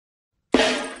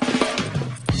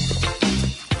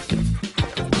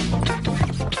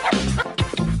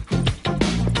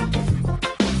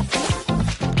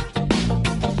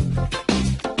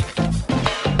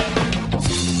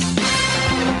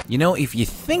if you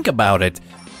think about it,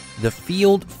 the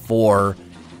field for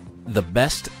the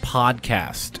best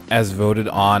podcast, as voted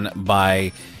on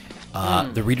by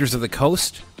the readers of the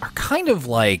Coast, are kind of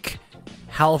like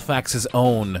Halifax's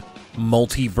own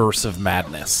multiverse of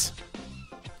madness.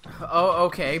 Oh,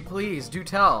 okay. Please, do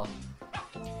tell.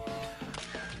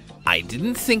 I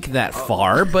didn't think that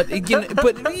far, but again,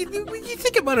 you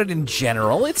think about it in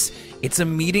general, it's a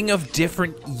meeting of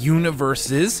different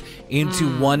universes into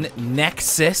one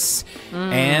nexus,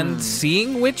 and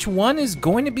seeing which one is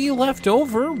going to be left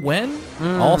over when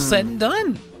all said and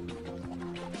done.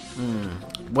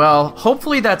 Well,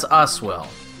 hopefully that's us, Will.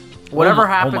 Whatever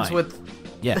happens with...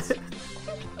 Yes.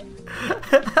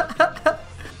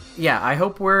 Yeah, I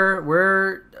hope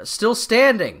we're still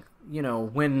standing,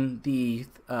 when the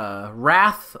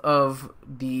wrath of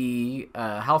the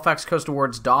Halifax Coast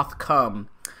Awards doth come.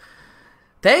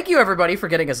 Thank you, everybody, for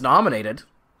getting us nominated.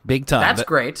 Big time. That's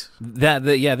great.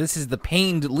 This is the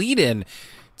pained lead-in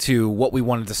to what we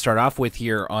wanted to start off with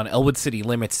here on Elwood City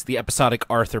Limits, the episodic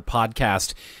Arthur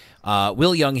podcast.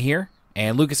 Will Young here,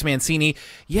 and Lucas Mancini.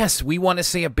 Yes, we want to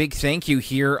say a big thank you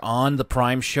here on the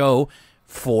Prime Show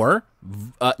for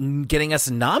getting us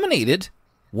nominated,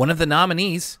 one of the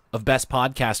nominees of Best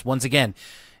Podcast, once again,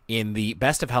 in the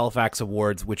Best of Halifax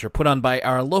Awards, which are put on by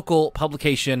our local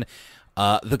publication,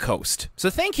 The Coast. So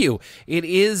thank you. It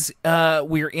is,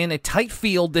 we're in a tight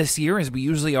field this year, as we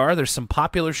usually are. There's some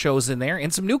popular shows in there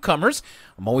and some newcomers.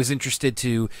 I'm always interested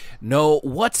to know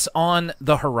what's on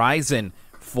the horizon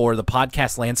for the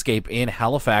podcast landscape in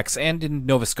Halifax and in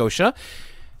Nova Scotia.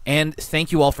 And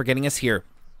thank you all for getting us here.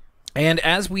 And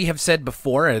as we have said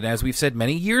before, and as we've said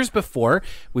many years before,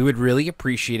 we would really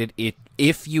appreciate it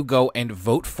if you go and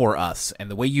vote for us. And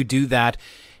the way you do that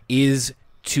is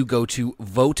to go to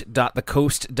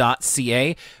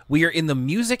vote.thecoast.ca. We are in the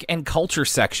music and culture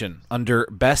section under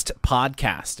Best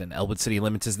Podcast, and Elwood City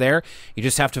Limits is there. You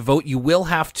just have to vote. You will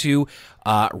have to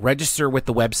register with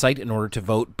the website in order to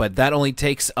vote, but that only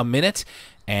takes a minute,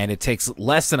 and it takes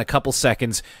less than a couple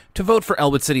seconds to vote for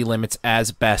Elwood City Limits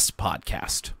as Best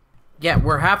Podcast. Yeah,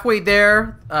 we're halfway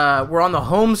there. We're on the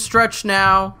home stretch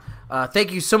now.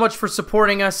 Thank you so much for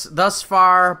supporting us thus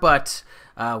far, but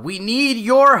we need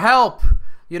your help.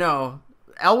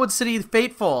 Elwood City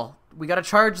faithful, we got to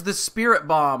charge the spirit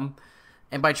bomb.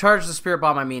 And by charge the spirit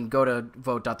bomb, I mean go to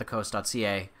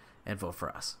vote.thecoast.ca and vote for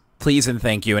us. Please and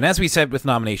thank you. And as we said with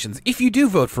nominations, if you do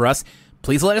vote for us,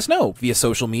 please let us know via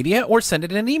social media or send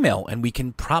it in an email, and we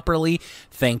can properly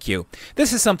thank you.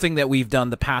 This is something that we've done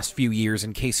the past few years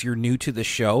in case you're new to the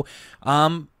show.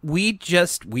 We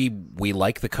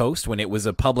like The Coast when it was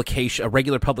a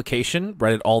regular publication,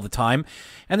 read it all the time.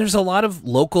 And there's a lot of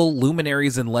local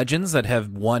luminaries and legends that have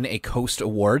won a Coast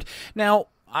Award. Now,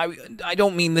 I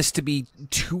don't mean this to be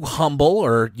too humble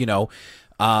or,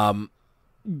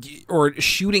 or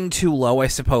shooting too low, I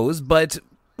suppose, but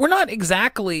we're not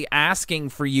exactly asking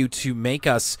for you to make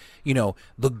us,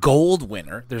 the gold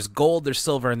winner. There's gold, there's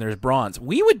silver, and there's bronze.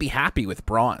 We would be happy with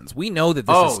bronze. We know that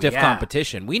this is stiff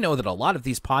competition. We know that a lot of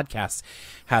these podcasts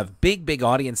have big, big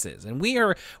audiences. And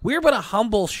we're but a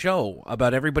humble show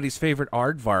about everybody's favorite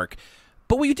aardvark.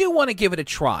 But we do want to give it a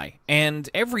try. And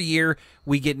every year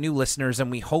we get new listeners, and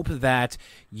we hope that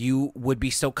you would be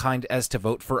so kind as to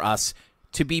vote for us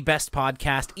to be Best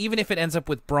Podcast. Even if it ends up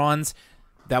with bronze,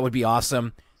 that would be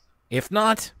awesome. If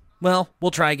not, well,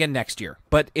 we'll try again next year.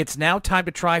 But it's now time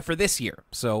to try for this year.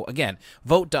 So again,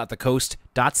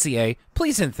 vote.thecoast.ca.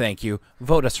 Please and thank you.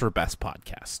 Vote us for Best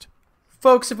Podcast.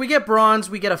 Folks, if we get bronze,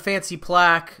 we get a fancy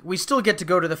plaque. We still get to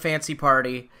go to the fancy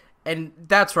party. And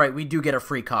that's right, we do get a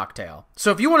free cocktail.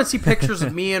 So if you want to see pictures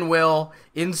of me and Will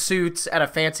in suits at a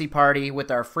fancy party with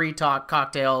our free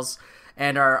cocktails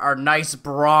and our nice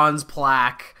bronze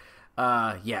plaque,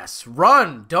 yes,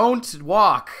 run, don't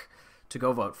walk, to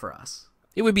go vote for us.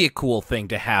 It would be a cool thing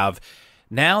to have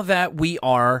now that we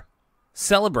are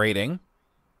celebrating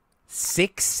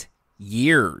 6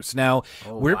 years. Now,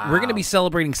 we're going to be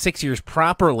celebrating 6 years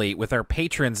properly with our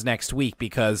patrons next week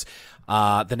because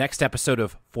the next episode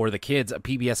of For the Kids, a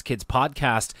PBS Kids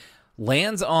podcast,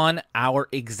 lands on our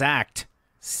exact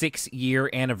 6-year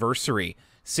anniversary.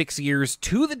 6 years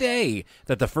to the day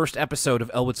that the first episode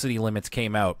of Elwood City Limits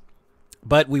came out.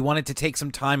 But we wanted to take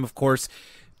some time, of course,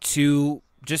 to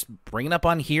just bring it up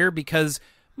on here because,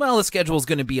 well, the schedule is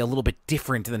going to be a little bit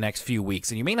different in the next few weeks,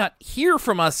 and you may not hear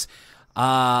from us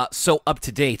so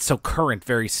up-to-date, so current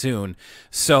very soon.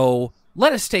 So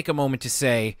let us take a moment to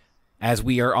say, as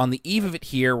we are on the eve of it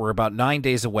here, we're about 9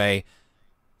 days away,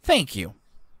 thank you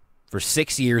for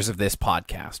 6 years of this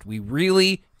podcast. We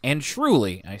really and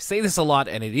truly, I say this a lot,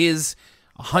 and it is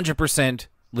 100%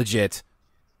 legit,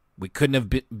 We couldn't have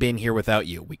been here without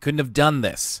you. We couldn't have done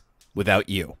this without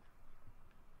you.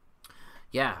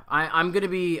 Yeah, I'm going to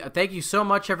be... thank you so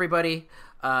much, everybody.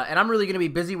 And I'm really going to be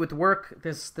busy with work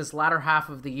this latter half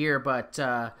of the year, but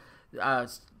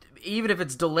even if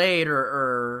it's delayed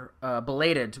or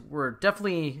belated, we're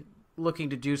definitely looking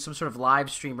to do some sort of live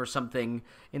stream or something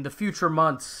in the future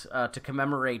months to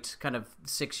commemorate kind of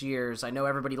 6 years. I know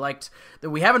everybody liked that.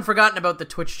 We haven't forgotten about the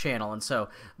Twitch channel, and so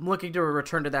I'm looking to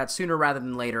return to that sooner rather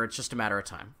than later. It's just a matter of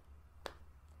time.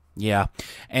 Yeah,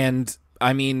 and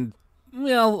I mean,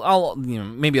 well,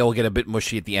 maybe I'll get a bit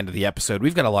mushy at the end of the episode.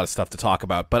 We've got a lot of stuff to talk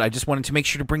about, but I just wanted to make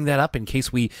sure to bring that up in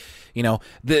case we,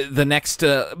 the next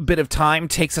bit of time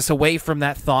takes us away from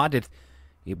that thought.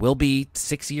 It will be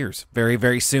 6 years very,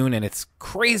 very soon, and it's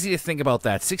crazy to think about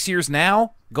that. 6 years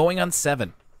now, going on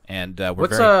 7, and we're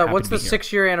very happy what's to be the here.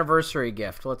 6-year anniversary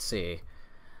gift? Let's see.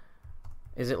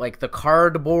 Is it like the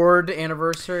cardboard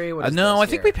anniversary? What is No, this I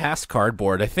think here? we passed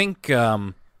cardboard. I think.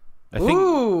 Ooh,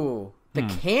 the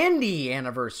candy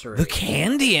anniversary. The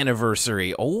candy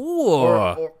anniversary.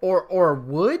 Oh. Or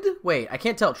wood? Wait, I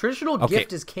can't tell. Traditional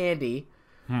gift is candy.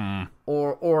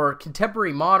 Or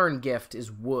contemporary modern gift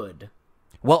is wood.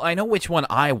 Well, I know which one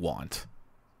I want.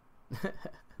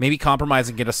 Maybe compromise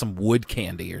and get us some wood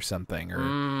candy or something.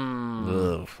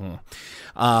 Or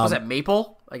Was that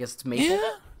maple? I guess it's maple.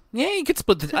 Yeah, you could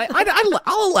split the.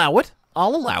 I'll allow it.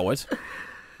 I'll allow it.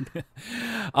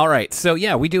 All right, so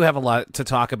yeah, we do have a lot to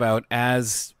talk about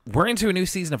as we're into a new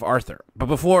season of Arthur. But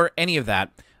before any of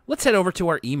that, let's head over to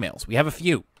our emails. We have a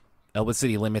few.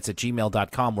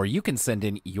 ElwoodCityLimits@gmail.com, where you can send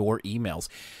in your emails.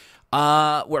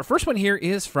 Our first one here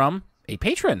is from a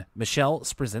patron, Michelle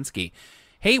Sprzinski.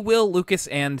 Hey, Will, Lucas,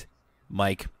 and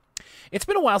Mike. It's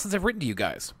been a while since I've written to you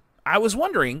guys. I was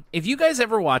wondering if you guys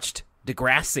ever watched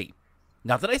Degrassi.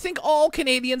 Not that I think all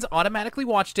Canadians automatically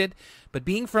watched it, but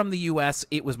being from the U.S.,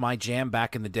 it was my jam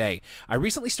back in the day. I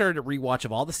recently started a rewatch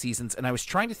of all the seasons, and I was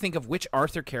trying to think of which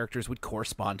Arthur characters would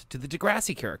correspond to the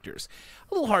Degrassi characters.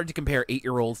 A little hard to compare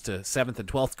 8-year-olds to 7th and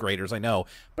 12th graders, I know,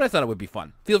 but I thought it would be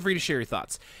fun. Feel free to share your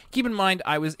thoughts. Keep in mind,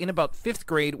 I was in about 5th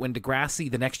grade when Degrassi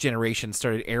The Next Generation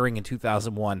started airing in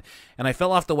 2001, and I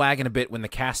fell off the wagon a bit when the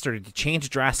cast started to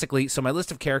change drastically, so my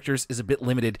list of characters is a bit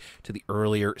limited to the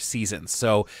earlier seasons.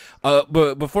 So,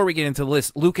 but before we get into the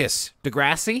list, Lucas,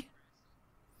 Degrassi?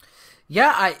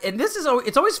 Yeah,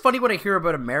 it's always funny when I hear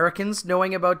about Americans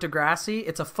knowing about Degrassi.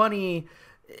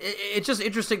 It's just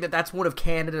interesting that that's one of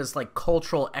Canada's like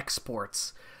cultural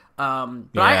exports. But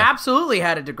yeah. I absolutely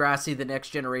had a Degrassi The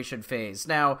Next Generation phase.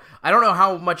 Now, I don't know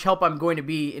how much help I'm going to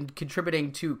be in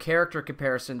contributing to character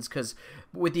comparisons, because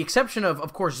with the exception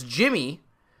of course, Jimmy,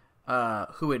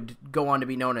 who would go on to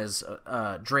be known as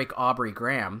Drake Aubrey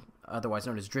Graham, otherwise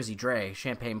known as Drizzy Dre,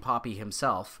 Champagne Poppy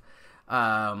himself,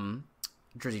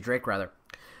 Drizzy Drake, rather.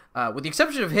 With the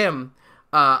exception of him,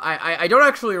 I don't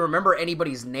actually remember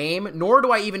anybody's name, nor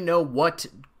do I even know what,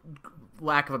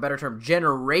 lack of a better term,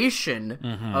 generation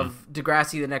of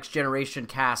Degrassi The Next Generation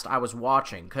cast I was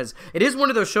watching, because it is one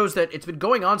of those shows that it's been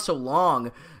going on so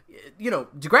long.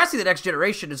 Degrassi The Next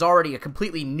Generation is already a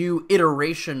completely new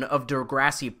iteration of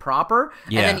Degrassi proper,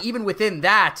 and then even within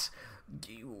that,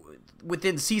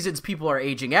 within seasons, people are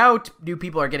aging out, new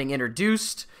people are getting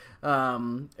introduced.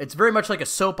 It's very much like a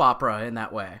soap opera in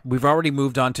that way. We've already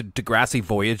moved on to Degrassi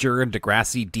Voyager and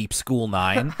Degrassi Deep School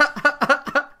 9.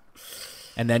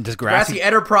 And then Degrassi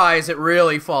Enterprise, it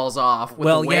really falls off. With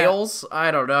the whales,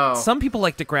 I don't know. Some people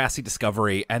like Degrassi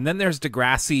Discovery, and then there's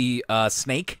Degrassi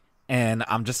Snake, and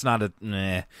I'm just not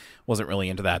wasn't really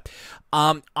into that.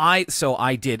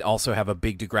 I did also have a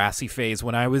big Degrassi phase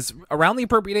when I was around the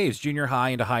appropriate age, junior high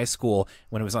into high school,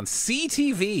 when it was on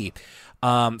CTV.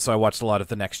 So I watched a lot of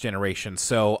The Next Generation.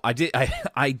 So I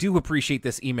do appreciate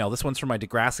this email. This one's from my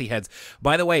Degrassi heads.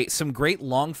 By the way, some great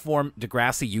long-form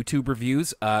Degrassi YouTube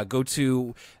reviews. Go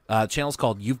to channels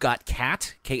called You've Got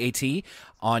Cat, K-A-T,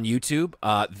 on YouTube.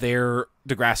 Their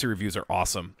Degrassi reviews are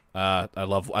awesome. I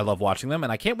love watching them,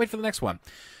 and I can't wait for the next one.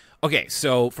 Okay,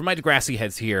 so for my Degrassi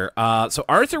heads here, so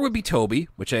Arthur would be Toby,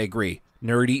 which I agree.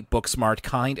 Nerdy, book smart,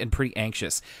 kind, and pretty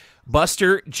anxious.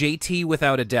 Buster, JT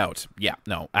without a doubt. Yeah,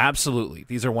 no, absolutely.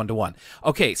 These are 1-to-1.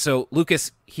 Okay, so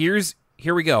Lucas,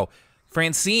 here we go.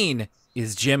 Francine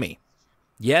is Jimmy.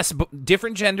 Yes,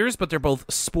 different genders, but they're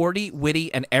both sporty,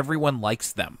 witty, and everyone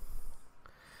likes them.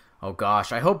 Oh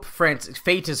gosh, I hope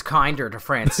fate is kinder to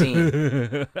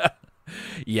Francine.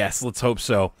 Yes, let's hope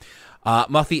so.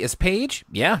 Muffy as Paige?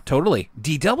 Yeah, totally.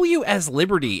 DW as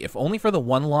Liberty, if only for the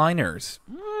one-liners.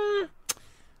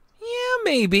 Yeah,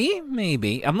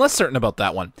 Maybe. I'm less certain about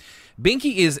that one.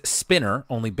 Binky is Spinner,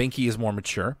 only Binky is more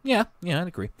mature. Yeah, I'd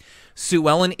agree. Sue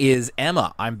Ellen is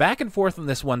Emma. I'm back and forth on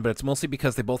this one, but it's mostly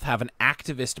because they both have an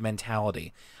activist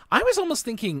mentality. I was almost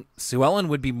thinking Sue Ellen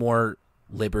would be more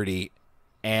Liberty,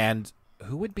 and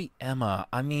who would be Emma?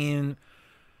 I mean,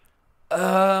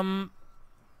 I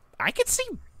could see...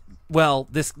 Well,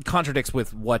 this contradicts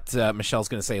with what Michelle's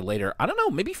going to say later. I don't know,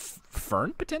 maybe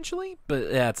Fern, potentially? But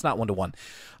it's not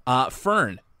 1-to-1.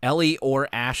 Fern, Ellie or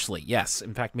Ashley. Yes,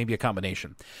 in fact, maybe a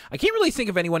combination. I can't really think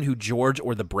of anyone who George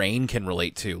or the Brain can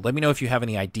relate to. Let me know if you have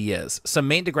any ideas. Some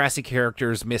main Degrassi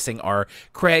characters missing are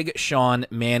Craig, Sean,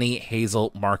 Manny,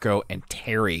 Hazel, Marco, and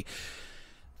Terry.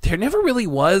 There never really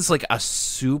was like a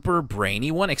super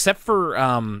brainy one, except for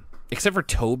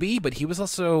Toby, but he was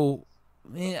also...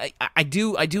 I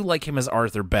do like him as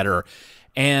Arthur better,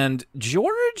 and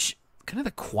George, kind of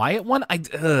the quiet one.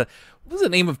 What was the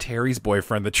name of Terry's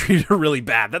boyfriend that treated her really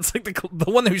bad? That's like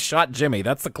the one who shot Jimmy.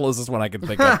 That's the closest one I can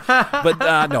think of.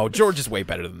 But no, George is way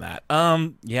better than that.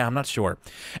 Yeah, I'm not sure.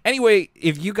 Anyway,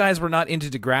 if you guys were not into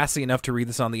Degrassi enough to read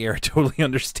this on the air, I totally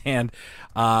understand.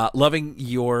 Loving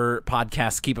your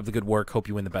podcast. Keep up the good work. Hope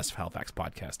you win the Best of Halifax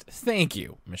podcast. Thank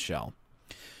you, Michelle.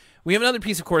 We have another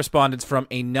piece of correspondence from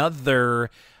another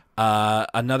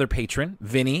patron,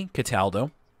 Vinny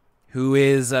Cataldo, who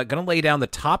is going to lay down the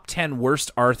top 10 worst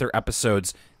Arthur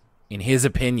episodes in his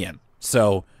opinion.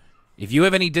 So if you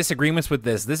have any disagreements with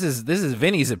this is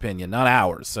Vinny's opinion, not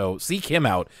ours. So seek him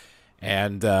out,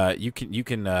 and you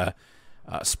can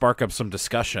spark up some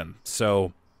discussion.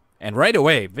 So, and right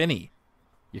away, Vinny,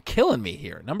 you're killing me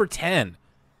here. Number 10,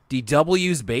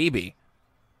 DW's Baby.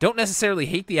 Don't necessarily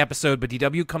hate the episode, but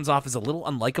DW comes off as a little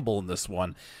unlikable in this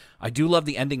one. I do love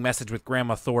the ending message with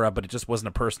Grandma Thora, but it just wasn't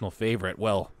a personal favorite.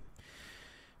 Well,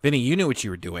 Vinny, you knew what you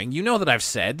were doing. You know that I've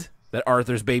said that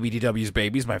Arthur's Baby, DW's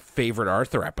Baby is my favorite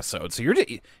Arthur episode. So you're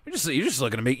just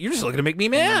looking to make me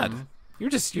mad. You're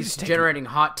just generating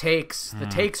hot takes. The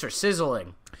takes are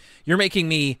sizzling. You're making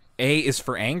me A is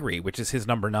for angry, which is his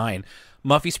number 9.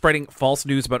 Muffy spreading false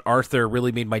news about Arthur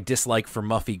really made my dislike for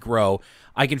Muffy grow.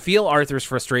 I can feel Arthur's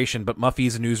frustration, but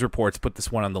Muffy's news reports put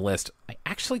this one on the list. I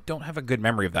actually don't have a good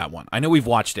memory of that one. I know we've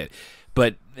watched it,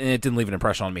 but it didn't leave an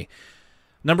impression on me.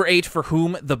 Number 8, For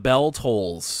Whom the Bell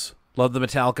Tolls. Love the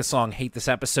Metallica song, hate this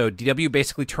episode. DW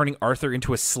basically turning Arthur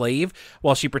into a slave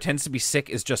while she pretends to be sick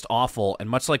is just awful, and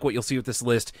much like what you'll see with this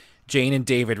list, Jane and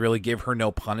David really give her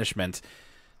no punishment.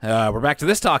 We're back to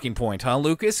this talking point, huh,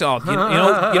 Lucas? Oh,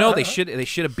 you know, they should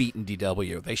have beaten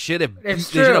DW. They should have. It's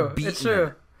true. It's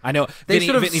true. I know. They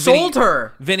should have sold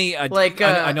her. Vinny, I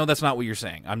know that's not what you're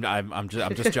saying. I'm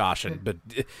just joshing, but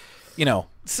you know,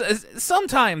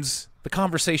 sometimes the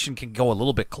conversation can go a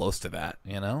little bit close to that.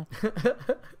 You know.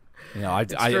 You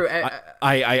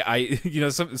know,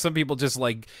 some people just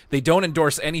like, they don't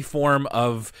endorse any form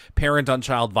of parent on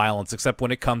child violence except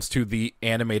when it comes to the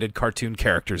animated cartoon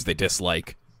characters they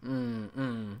dislike.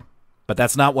 But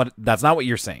that's not what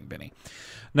you're saying, Benny.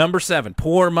 Number 7,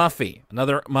 Poor Muffy.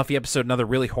 Another Muffy episode, another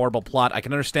really horrible plot. I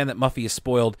can understand that Muffy is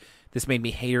spoiled. This made me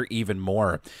hate her even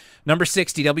more. Number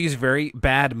 6, DW's very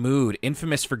bad mood.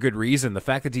 Infamous for good reason. The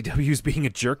fact that DW's being a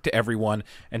jerk to everyone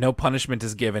and no punishment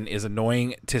is given is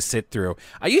annoying to sit through.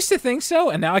 I used to think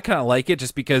so, and now I kind of like it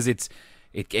just because it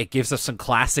gives us some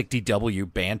classic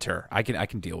DW banter. I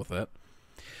can deal with it.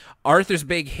 Arthur's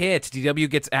big hit. DW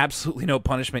gets absolutely no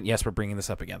punishment. Yes, we're bringing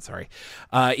this up again. Sorry.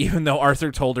 Even though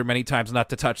Arthur told her many times not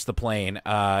to touch the plane.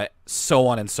 So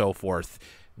on and so forth.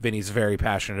 Vinny's very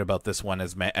passionate about this one,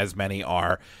 as many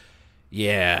are.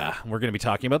 Yeah, we're going to be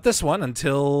talking about this one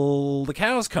until the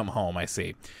cows come home, I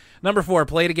see. Number 4,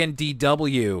 Play It Again,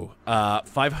 DW.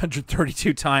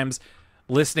 532 times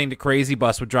listening to Crazy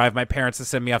Bus would drive my parents to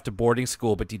send me off to boarding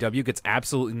school, but DW gets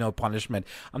absolutely no punishment.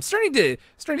 I'm starting to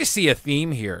see a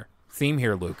theme here,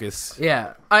 Lucas.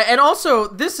 Yeah, and also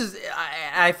this is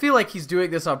I feel like he's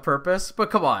doing this on purpose. But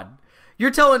come on,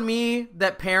 you're telling me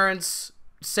that parents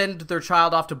send their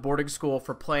child off to boarding school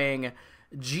for playing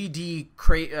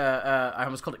I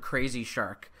almost called it Crazy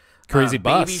Shark, Crazy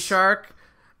Bus, Baby Shark.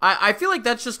 I feel like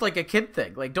that's just like a kid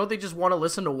thing. Like, don't they just want to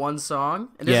listen to one song?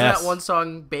 And isn't that one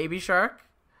song Baby Shark?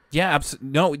 Yeah,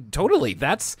 no, totally.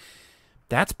 That's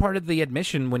part of the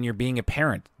admission when you're being a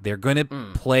parent. They're going to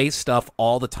play stuff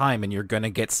all the time, and you're going to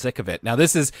get sick of it. Now,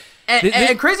 this is...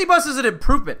 And Crazy Bus is an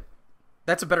improvement.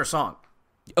 That's a better song.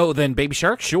 Oh, then Baby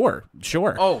Shark? Sure.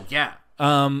 Oh, yeah.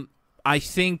 I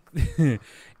think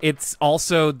it's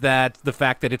also that the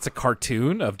fact that it's a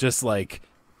cartoon of just, like,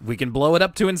 we can blow it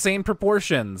up to insane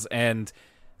proportions, and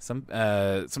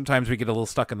sometimes we get a little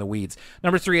stuck in the weeds.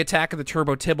 Number 3, Attack of the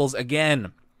Turbo Tibbles.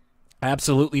 Again,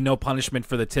 Absolutely no punishment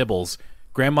for the Tibbles.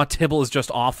 Grandma Tibble is just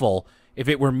awful. If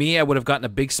it were me, I would have gotten a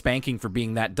big spanking for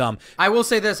being that dumb. I will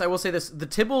say this. The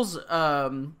Tibbles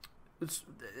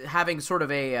having sort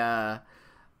of a,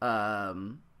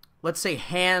 let's say,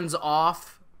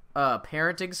 hands-off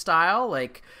parenting style.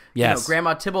 Like, yes. You know,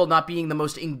 Grandma Tibble not being the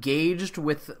most engaged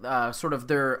with sort of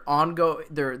their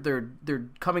their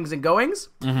comings and goings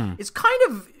is kind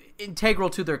of integral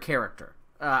to their character.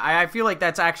 I feel like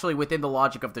that's actually within the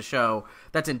logic of the show.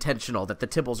 That's intentional, that the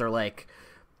Tibbles are like,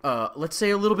 let's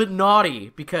say, a little bit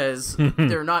naughty because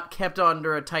they're not kept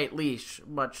under a tight leash,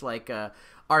 much like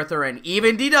Arthur and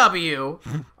even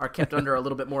DW are kept under a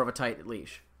little bit more of a tight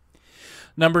leash.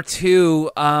 Number 2,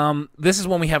 this is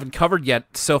one we haven't covered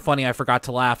yet. So funny, I forgot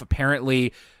to laugh.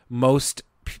 Apparently, most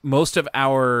of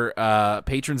our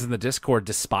patrons in the Discord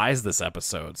despise this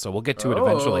episode, so we'll get to it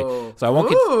eventually. So I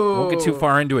won't get too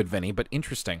far into it, Vinny, but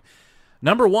interesting.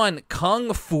 Number 1,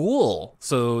 Kung Fool.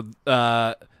 So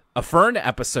a Fern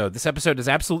episode. This episode has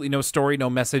absolutely no story, no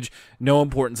message, no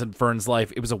importance in Fern's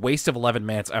life. It was a waste of 11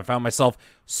 minutes. I found myself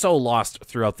so lost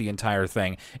throughout the entire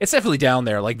thing. It's definitely down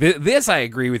there. Like this, I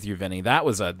agree with you, Vinny. That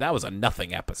was a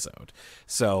nothing episode.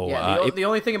 So yeah, the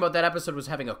only thing about that episode was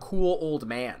having a cool old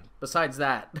man. Besides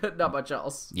that, not much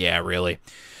else. Yeah, really.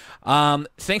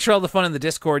 Thanks for all the fun in the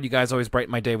Discord. You guys always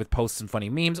brighten my day with posts and funny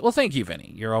memes. Well, thank you,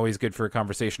 Vinny. You're always good for a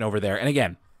conversation over there. And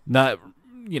again, not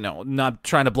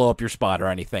trying to blow up your spot or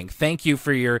anything. Thank you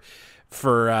for your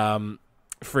opinion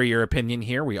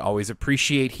here. We always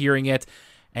appreciate hearing it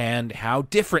and how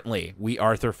differently we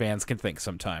Arthur fans can think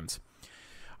sometimes.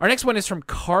 Our next one is from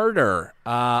Carter.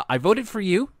 I voted for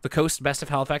you, the Coast Best of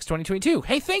Halifax 2022.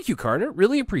 Hey, thank you, Carter.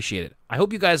 Really appreciate it. I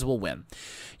hope you guys will win.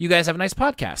 You guys have a nice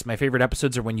podcast. My favorite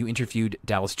episodes are when you interviewed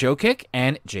Dallas Jokic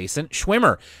and Jason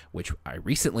Schwimmer, which I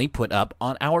recently put up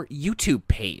on our YouTube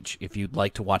page. If you'd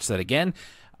like to watch that again,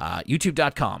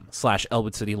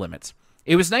 youtube.com/Elwood City Limits.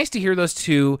 It was nice to hear those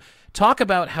two talk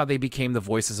about how they became the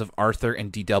voices of Arthur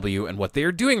and DW and what they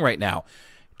are doing right now.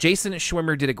 Jason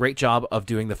Schwimmer did a great job of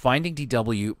doing the Finding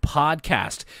DW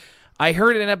podcast. I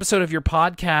heard in an episode of your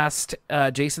podcast,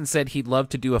 Jason said he'd love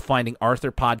to do a Finding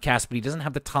Arthur podcast, but he doesn't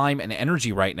have the time and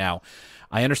energy right now.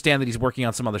 I understand that he's working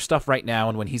on some other stuff right now,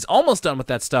 and when he's almost done with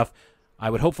that stuff, I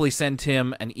would hopefully send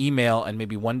him an email, and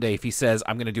maybe one day if he says,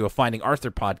 I'm going to do a Finding Arthur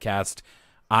podcast,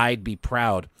 I'd be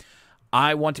proud.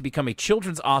 I want to become a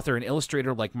children's author and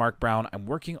illustrator like Mark Brown. I'm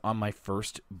working on my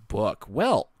first book.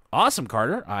 Well, awesome,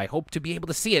 Carter. I hope to be able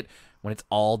to see it when it's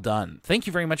all done. Thank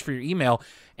you very much for your email.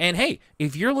 And hey,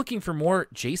 if you're looking for more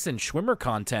Jason Schwimmer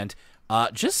content,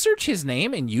 just search his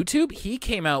name in YouTube. He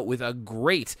came out with a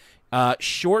great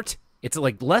short, it's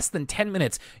like less than 10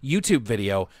 minutes YouTube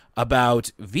video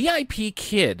about VIP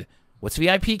Kid. What's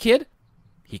VIP Kid?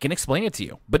 He can explain it to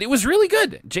you. But it was really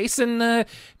good.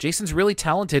 Jason's really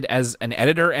talented as an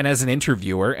editor and as an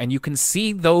interviewer, and you can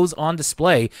see those on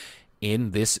display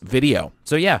in this video.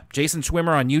 So yeah, Jason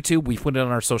Schwimmer on YouTube. We put it on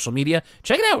our social media.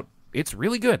 Check it out. It's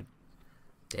really good.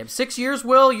 Damn, 6 years,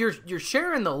 Will. You're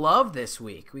sharing the love this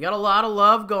week. We got a lot of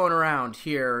love going around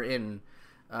here in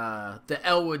the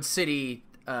Elwood City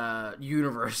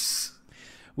universe.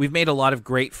 We've made a lot of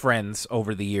great friends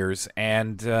over the years,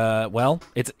 and, well,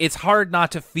 it's hard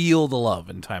not to feel the love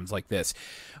in times like this.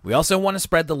 We also want to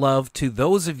spread the love to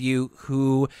those of you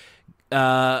who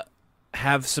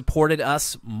have supported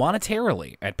us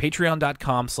monetarily at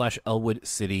patreon.com/Elwood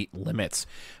City Limits.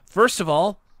 First of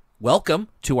all, welcome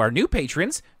to our new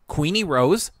patrons, Queenie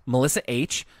Rose, Melissa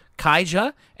H.,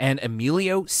 Kaija, and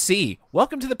Emilio C.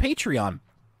 Welcome to the Patreon.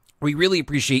 We really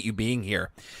appreciate you being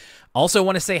here. Also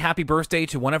want to say happy birthday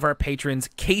to one of our patrons,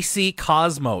 Casey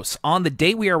Cosmos. On the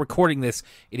day we are recording this,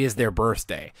 it is their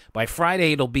birthday. By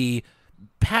Friday, it'll be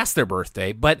past their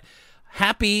birthday, but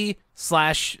happy /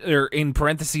 or in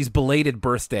parentheses, belated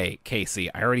birthday,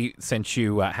 Casey. I already sent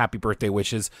you happy birthday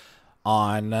wishes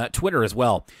on Twitter as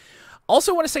well.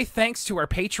 Also want to say thanks to our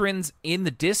patrons in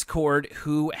the Discord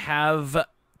who have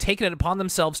taken it upon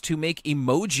themselves to make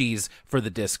emojis for the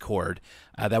Discord.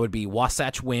 That would be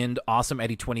Wasatch Wind, Awesome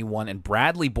Eddie 21, and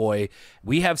Bradley Boy.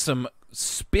 We have some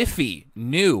spiffy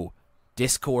new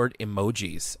Discord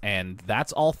emojis, and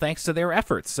that's all thanks to their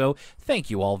efforts. So thank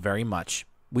you all very much.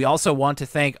 We also want to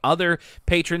thank other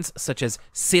patrons such as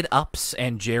Sid Ups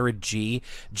and Jared G,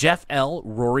 Jeff L,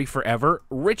 Rory Forever,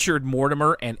 Richard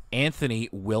Mortimer, and Anthony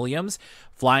Williams,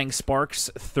 Flying Sparks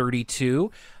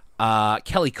 32,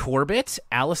 Kelly Corbett,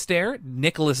 Alistair,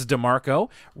 Nicholas DeMarco,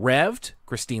 Revd,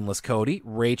 Christine Lascody,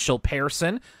 Rachel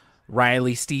Pearson,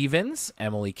 Riley Stevens,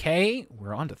 Emily K.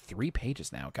 We're on to 3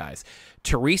 pages now, guys.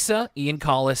 Teresa, Ian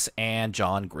Collis, and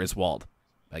John Griswold.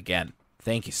 Again,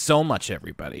 thank you so much,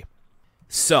 everybody.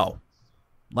 So,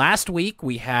 Last week,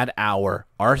 we had our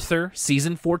Arthur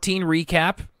Season 14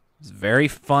 recap. It was very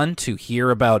fun to hear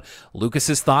about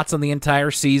Lucas's thoughts on the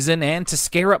entire season and to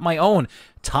scare up my own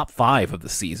top 5 of the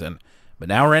season. But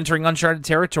now we're entering uncharted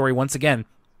territory once again.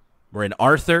 We're in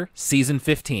Arthur Season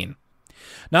 15.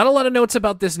 Not a lot of notes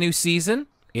about this new season.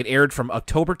 It aired from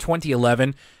October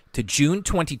 2011 to June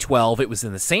 2012. It was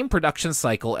in the same production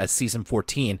cycle as Season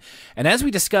 14. And as we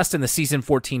discussed in the Season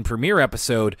 14 premiere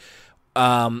episode,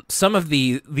 some of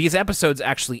these episodes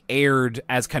actually aired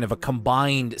as kind of a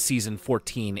combined Season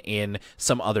 14 in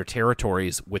some other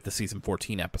territories with the Season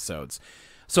 14 episodes.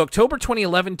 So October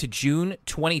 2011 to June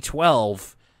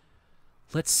 2012,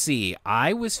 let's see,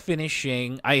 I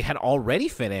had already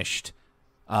finished,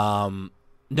 no,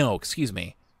 excuse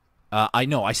me.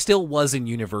 I still was in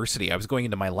university. I was going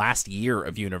into my last year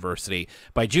of university.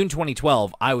 By June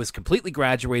 2012, I was completely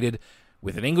graduated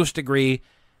with an English degree,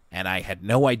 and I had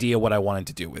no idea what I wanted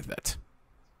to do with it.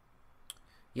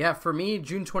 Yeah, for me,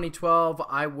 June 2012,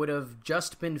 I would have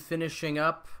just been finishing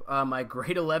up my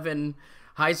grade 11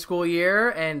 high school year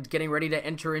and getting ready to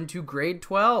enter into grade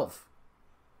 12.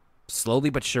 Slowly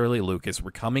but surely, Lucas,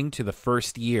 we're coming to the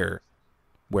first year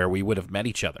where we would have met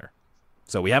each other.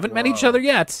 So we haven't met each other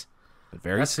yet, but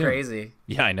very soon. That's crazy.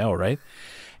 Yeah, I know, right?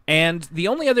 And the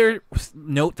only other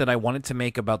note that I wanted to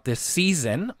make about this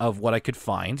season of what I could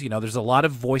find, there's a lot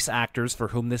of voice actors for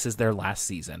whom this is their last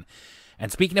season.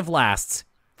 And speaking of lasts,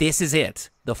 this is it.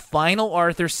 The final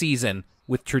Arthur season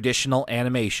with traditional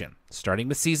animation. Starting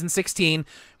with Season 16,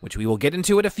 which we will get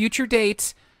into at a future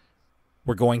date,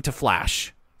 we're going to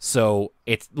Flash. So,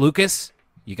 Lucas,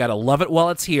 you got to love it while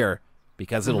it's here,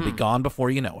 because it'll be gone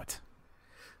before you know it.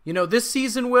 This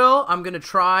season, Will, I'm going to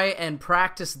try and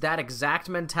practice that exact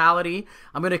mentality.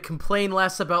 I'm going to complain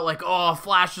less about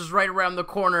Flash is right around the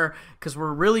corner, because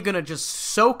we're really going to just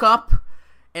soak up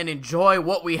and enjoy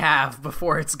what we have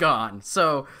before it's gone.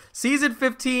 So, Season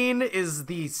 15 is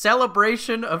the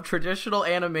celebration of traditional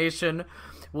animation.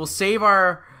 We'll save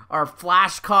our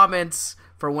Flash comments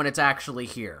for when it's actually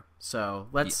here. So,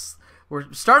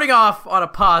 we're starting off on a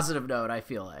positive note, I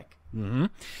feel like. Mm-hmm.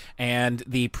 And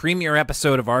the premiere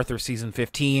episode of Arthur Season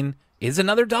 15 is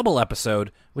another double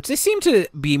episode, which they seem to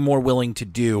be more willing to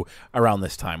do around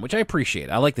this time, which I appreciate.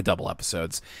 I like the double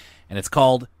episodes. And it's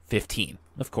called 15,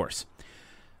 of course.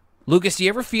 Lucas, do you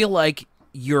ever feel like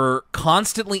you're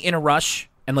constantly in a rush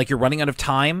and like you're running out of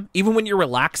time? Even when you're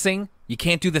relaxing, you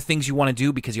can't do the things you want to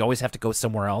do because you always have to go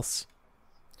somewhere else?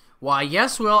 Why,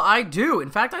 yes, Will, I do.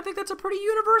 In fact, I think that's a pretty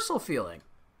universal feeling.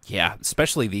 Yeah,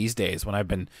 especially these days when I've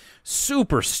been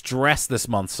super stressed this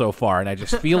month so far, and I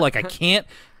just feel like I can't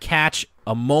catch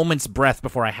a moment's breath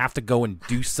before I have to go and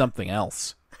do something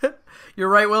else. You're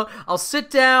right, Will. I'll sit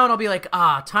down, I'll be like,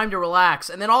 time to relax,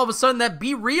 and then all of a sudden that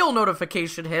Be Real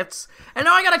notification hits, and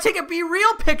now I gotta take a Be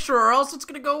Real picture or else it's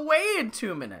gonna go away in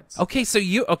 2 minutes. Okay, so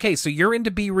you're into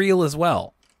Be Real as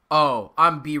well. Oh,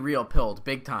 I'm Be Real pilled,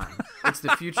 big time. It's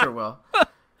the future, Will.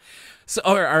 So,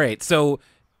 all right, so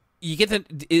you get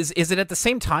is it at the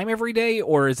same time every day,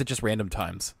 or is it just random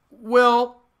times?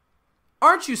 Well,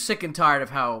 aren't you sick and tired of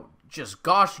how just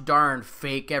gosh darn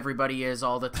fake everybody is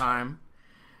all the time?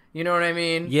 You know what I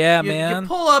mean? Yeah, man. You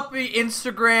pull up your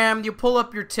Instagram, you pull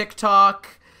up your TikTok,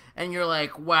 and you're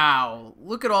like, wow,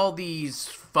 look at all these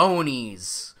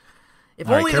phonies. If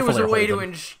only there was a way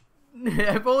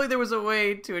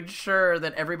to ensure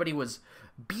that everybody was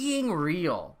being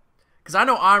real. Because I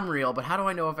know I'm real, but how do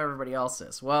I know if everybody else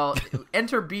is? Well,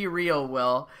 enter Be Real,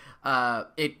 Will.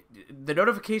 The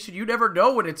notification, you never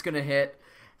know when it's going to hit.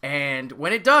 And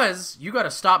when it does, you got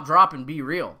to stop, drop, and be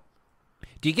real.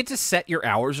 Do you get to set your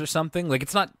hours or something? Like,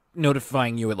 it's not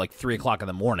notifying you at 3 o'clock in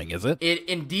the morning, is it? It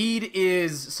indeed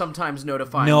is sometimes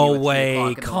notifying you No at 3 way, o'clock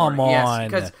in the come morning.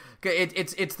 on. Yes,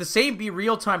 because it's the same Be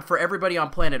Real time for everybody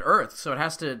on planet Earth. So it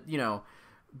has to,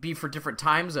 be for different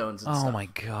time zones and stuff. Oh, my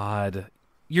God.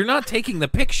 You're not taking the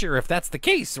picture if that's the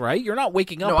case, right? You're not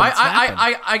waking up. No,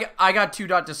 I got Do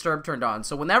Not Disturb turned on.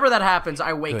 So whenever that happens,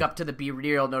 I wake up to the Be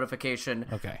Real notification.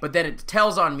 Okay. But then it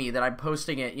tells on me that I'm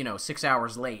posting it, 6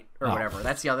 hours late or whatever.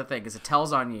 That's the other thing, is it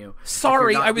tells on you.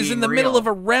 Sorry, I was in the middle of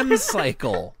a REM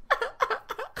cycle.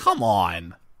 Come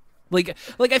on. I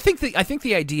think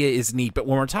the idea is neat, but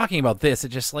when we're talking about this,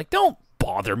 it's just don't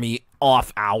bother me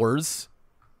off hours.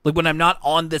 When I'm not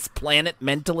on this planet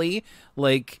mentally,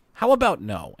 how about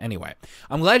no? Anyway,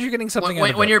 I'm glad you're getting something out of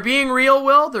it. When you're being real,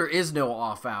 Will, there is no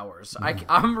off hours.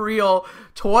 I'm real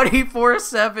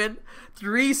 24/7,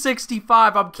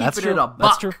 365. I'm keeping it a buck.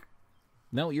 That's true.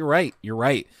 No, you're right. You're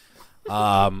right.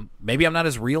 Maybe I'm not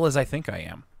as real as I think I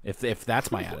am, if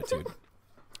that's my attitude.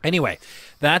 Anyway,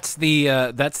 that's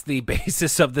the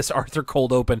basis of this Arthur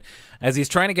cold open, as he's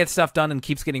trying to get stuff done and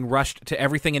keeps getting rushed to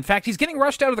everything. In fact, he's getting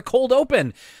rushed out of the cold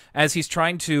open as he's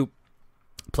trying to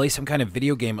play some kind of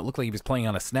video game. It looked like he was playing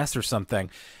on a SNES or something,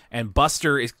 and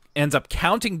Buster ends up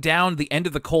counting down the end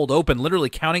of the cold open, literally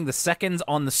counting the seconds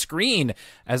on the screen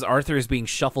as Arthur is being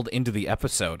shuffled into the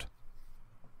episode.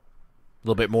 A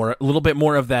little bit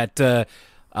more of that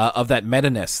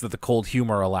meta-ness that the cold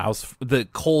humor the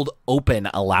cold open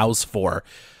allows for.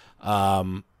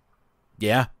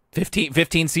 Yeah,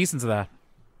 15 seasons of that.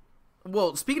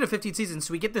 Well, speaking of 15 seasons,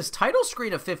 we get this title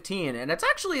screen of 15, and it's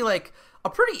actually, like,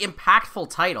 a pretty impactful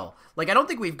title. Like, I don't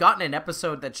think we've gotten an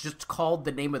episode that's just called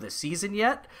the name of the season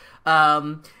yet.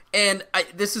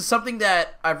 This is something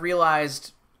that I've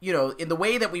realized, you know, in the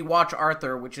way that we watch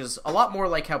Arthur, which is a lot more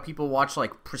like how people watch,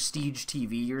 like, prestige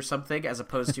TV or something, as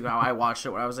opposed to how I watched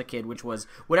it when I was a kid, which was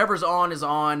whatever's on is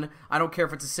on. I don't care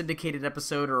if it's a syndicated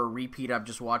episode or a repeat, I'm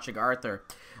just watching Arthur.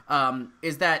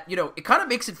 Is that, you know, it kind of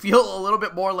makes it feel a little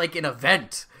bit more like an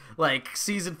event. Like,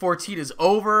 season 14 is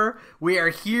over. We are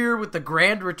here with the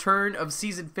grand return of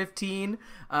season 15.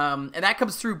 And that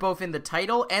comes through both in the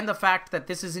title and the fact that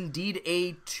this is indeed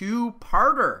a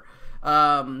two-parter.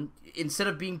 Instead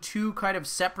of being two kind of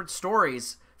separate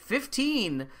stories,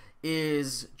 15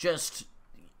 is just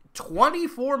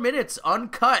 24 minutes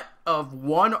uncut of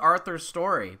one Arthur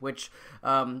story, which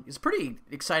is a pretty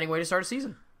exciting way to start a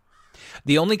season.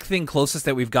 The only thing closest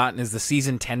that we've gotten is the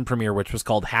season 10 premiere, which was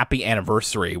called Happy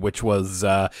Anniversary, which was,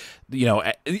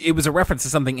 it was a reference to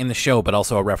something in the show, but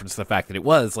also a reference to the fact that it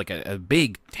was like a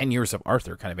big 10 years of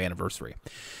Arthur kind of anniversary.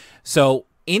 So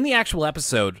in the actual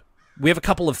episode, we have a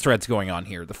couple of threads going on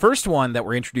here. The first one that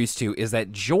we're introduced to is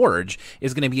that George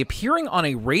is going to be appearing on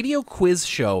a radio quiz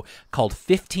show called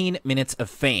 15 Minutes of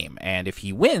Fame. And if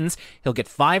he wins, he'll get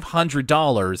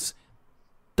 $500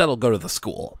 that'll go to the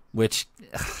school, which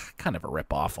kind of a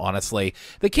ripoff, honestly.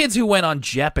 The kids who went on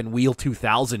Jep and Wheel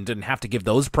 2000 didn't have to give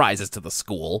those prizes to the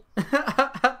school.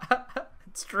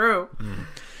 It's true.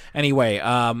 Anyway,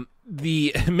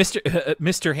 the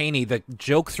Mr. Haney, the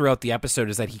joke throughout the episode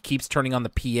is that he keeps turning on the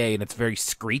PA and it's very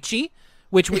screechy,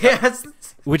 which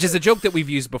is a joke that we've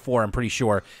used before, I'm pretty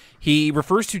sure. He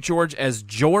refers to George as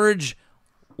George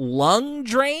Lung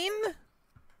Drain.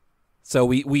 So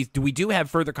we do have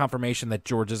further confirmation that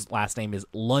George's last name is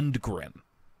Lundgren.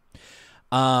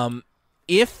 The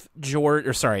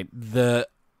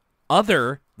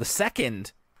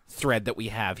second thread that we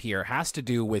have here has to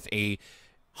do with a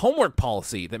homework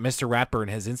policy that Mr. Ratburn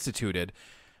has instituted,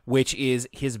 which is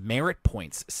his merit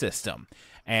points system.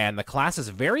 And the class is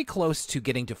very close to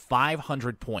getting to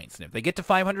 500 points. And if they get to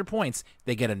 500 points,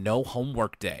 they get a no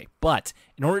homework day. But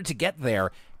in order to get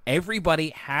there, everybody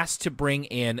has to bring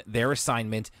in their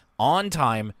assignment on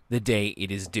time the day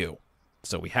it is due.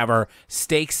 So we have our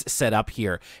stakes set up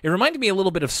here. It reminded me a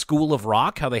little bit of School of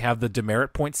Rock, how they have the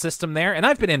demerit point system there. And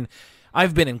I've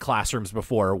been in classrooms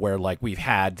before where, like, we've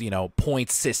had, you know, point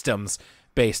systems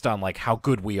based on, like, how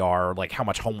good we are, or, like, how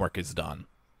much homework is done.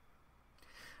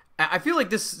 I feel like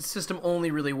this system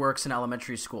only really works in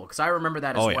elementary school, because I remember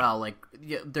that as well. Like,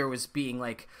 there was being,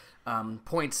 like,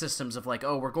 point systems of, like,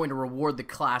 oh, we're going to reward the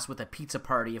class with a pizza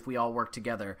party if we all work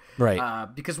together. Right.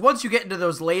 Because once you get into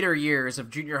those later years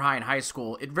of junior high and high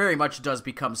school, it very much does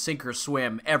become sink or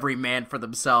swim, every man for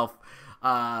themselves.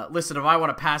 Listen, if I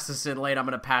want to pass this in late, I'm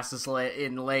going to pass this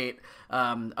in late.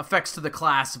 Effects to the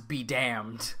class, be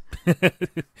damned.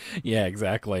 Yeah,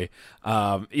 exactly.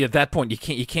 At that point,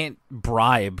 you can't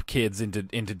bribe kids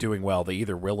into doing well. They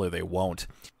either will or they won't.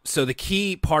 So the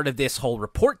key part of this whole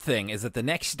report thing is that the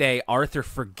next day, Arthur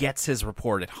forgets his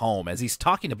report at home. As he's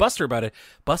talking to Buster about it,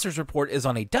 Buster's report is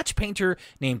on a Dutch painter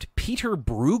named Peter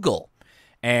Bruegel.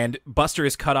 And Buster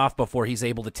is cut off before he's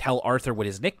able to tell Arthur what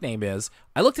his nickname is.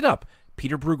 I looked it up.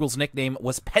 Peter Bruegel's nickname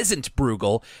was Peasant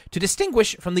Bruegel, to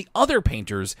distinguish from the other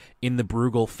painters in the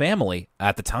Bruegel family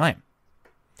at the time.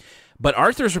 But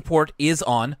Arthur's report is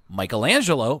on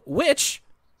Michelangelo, which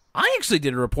I actually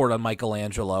did a report on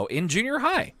Michelangelo in junior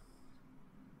high.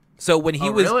 So when he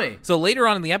so later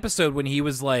on in the episode, when he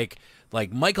was like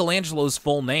Michelangelo's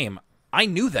full name, I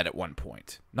knew that at one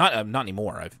point. Not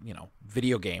anymore.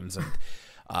 Video games and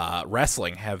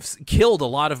wrestling have killed a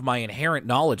lot of my inherent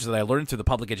knowledge that I learned through the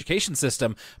public education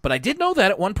system, but I did know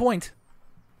that at one point.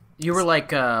 You were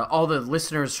like all the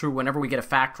listeners who, whenever we get a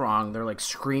fact wrong, they're like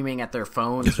screaming at their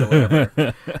phones or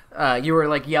whatever. You were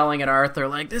like yelling at Arthur,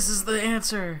 like, this is the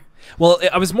answer. Well,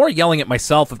 I was more yelling at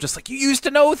myself of just like, you used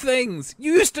to know things.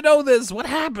 You used to know this. What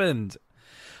happened?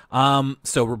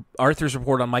 So Arthur's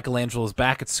report on Michelangelo is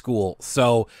back at school.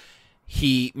 So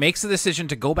he makes the decision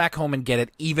to go back home and get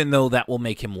it, even though that will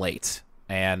make him late.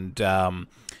 And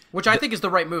which I think is the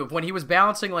right move. When he was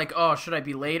balancing, like, oh, should I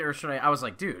be late or should I was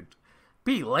like, dude,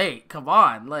 be late. Come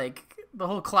on. Like, the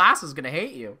whole class is going to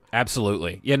hate you.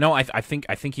 Absolutely. Yeah, no, I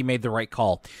think he made the right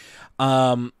call.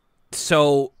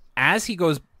 So as he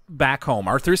goes back home,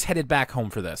 Arthur's headed back home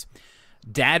for this.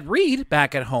 Dad Reed,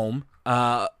 back at home,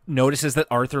 notices that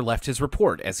Arthur left his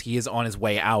report as he is on his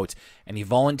way out, and he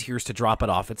volunteers to drop it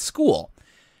off at school.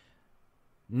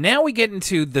 Now we get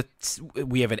into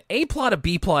we have an A plot, a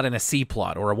B plot, and a C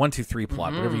plot, or a 1, 2, 3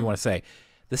 plot, whatever you want to say.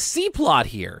 The C plot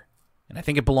here, and I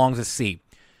think it belongs as C.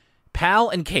 Pal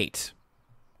and Kate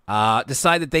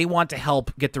decide that they want to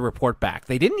help get the report back.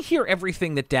 They didn't hear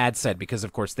everything that Dad said because,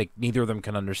 of course, neither of them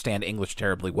can understand English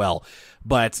terribly well.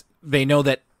 But they know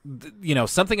that,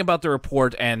 something about the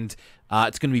report, and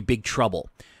it's going to be big trouble.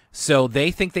 So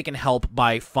they think they can help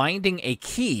by finding a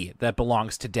key that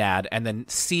belongs to Dad and then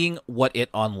seeing what it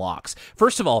unlocks.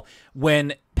 First of all,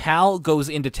 when Pal goes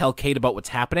in to tell Kate about what's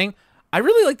happening, I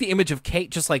really like the image of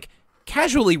Kate just, like,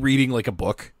 casually reading, like, a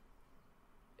book.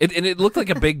 And it looked like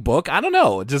a big book. I don't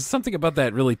know. Just something about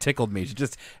that really tickled me. She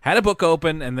just had a book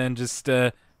open and then just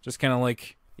kind of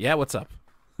like, yeah, what's up?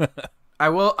 I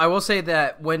will say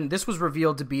that when this was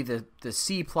revealed to be the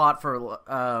C plot for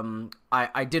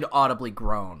I did audibly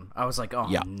groan. I was like, oh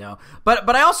yeah. No.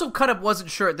 But I also kind of wasn't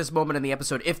sure at this moment in the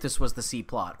episode if this was the C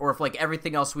plot or if like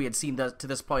everything else we had seen to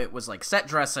this point was like set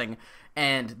dressing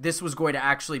and this was going to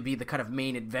actually be the kind of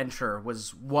main adventure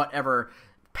was whatever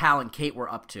Pal and Kate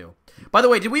were up to. By the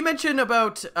way, did we mention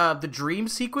about the dream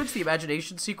sequence, the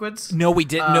imagination sequence? No, we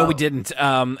didn't. No, we didn't.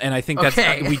 And I think that's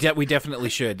we definitely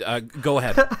should. Go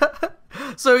ahead.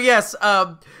 So yes,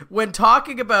 when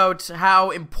talking about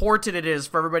how important it is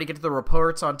for everybody to get to the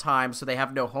reports on time so they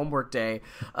have no homework day,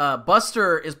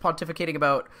 Buster is pontificating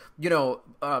about, Mr.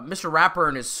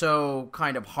 Ratburn is so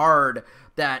kind of hard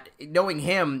that knowing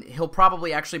him, he'll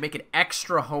probably actually make an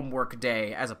extra homework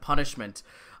day as a punishment.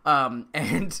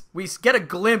 And we get a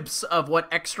glimpse of what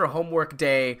extra homework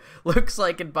day looks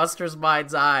like in Buster's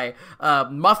mind's eye.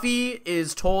 Muffy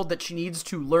is told that she needs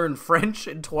to learn French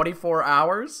in 24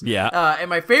 hours. Yeah. And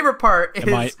my favorite part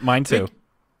is... Mine too.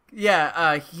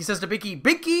 He says to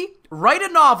Binky, write a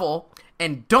novel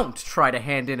and don't try to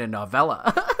hand in a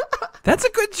novella. That's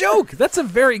a good joke. That's a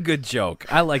very good joke.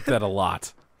 I like that a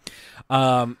lot.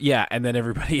 Yeah, and then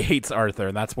everybody hates Arthur,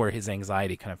 and that's where his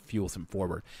anxiety kind of fuels him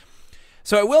forward.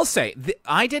 So I will say,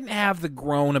 I didn't have the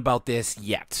groan about this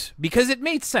yet because it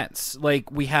made sense.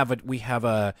 Like we have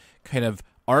a kind of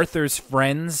Arthur's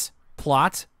friends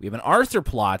plot, we have an Arthur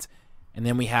plot, and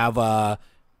then we have a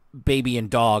baby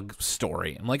and dog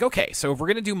story. I'm like, okay, so if we're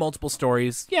gonna do multiple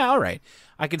stories, yeah, all right,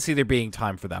 I can see there being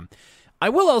time for them. I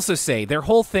will also say their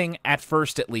whole thing, at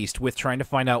first at least, with trying to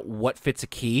find out what fits a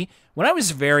key. When I was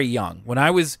very young, when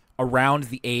I was around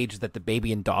the age that the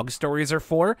baby and dog stories are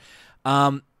for,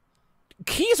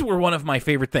 keys were one of my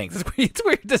favorite things. It's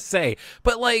weird to say,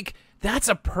 but like that's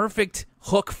a perfect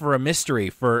hook for a mystery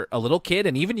for a little kid,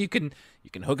 and even you can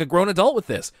hook a grown adult with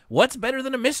this. What's better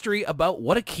than a mystery about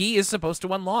what a key is supposed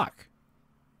to unlock?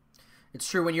 It's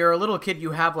true. When you're a little kid,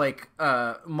 you have like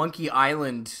Monkey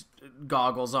Island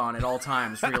goggles on at all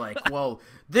times. Where you're like, well,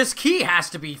 this key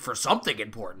has to be for something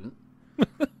important.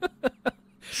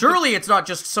 Surely it's not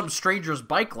just some stranger's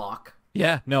bike lock.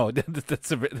 Yeah, no,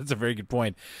 that's a very good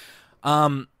point.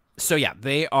 So yeah,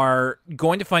 they are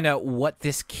going to find out what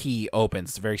this key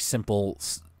opens. It's a very simple,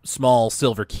 small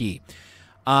silver key.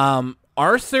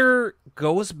 Arthur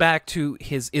is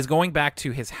going back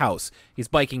to his house. He's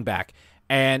biking back,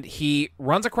 and he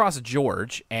runs across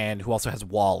George, and who also has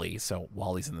Wally. So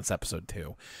Wally's in this episode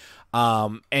too.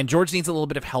 And George needs a little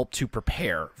bit of help to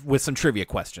prepare with some trivia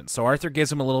questions. So Arthur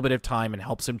gives him a little bit of time and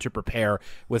helps him to prepare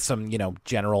with some,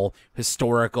 general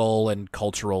historical and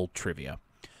cultural trivia.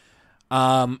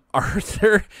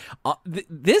 Arthur,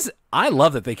 I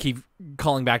love that they keep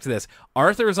calling back to this.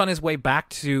 Arthur is on his way back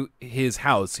to his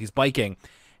house. He's biking,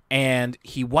 and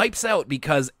he wipes out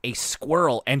because a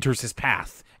squirrel enters his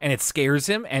path, and it scares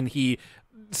him, and he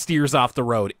steers off the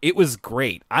road. It was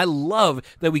great. I love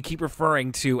that we keep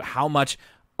referring to how much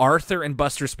Arthur and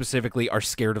Buster specifically are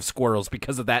scared of squirrels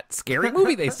because of that scary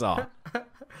movie they saw.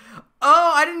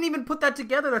 Oh, I didn't even put that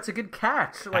together. That's a good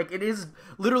catch. Like, it is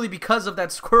literally because of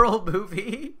that squirrel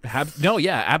movie. No,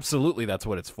 yeah, absolutely. That's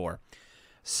what it's for.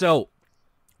 So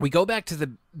we go back to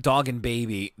the dog and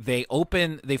baby. They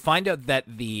find out that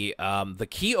the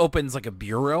key opens like a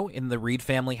bureau in the Reed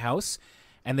family house,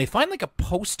 and they find like a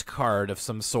postcard of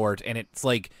some sort, and it's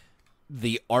like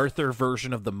the Arthur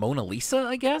version of the Mona Lisa,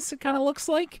 I guess it kind of looks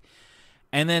like.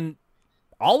 And then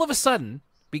all of a sudden,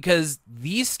 because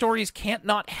these stories can't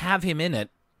not have him in it,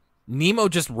 Nemo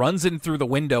just runs in through the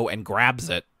window and grabs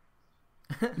it.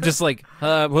 Just like,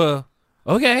 well,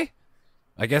 okay.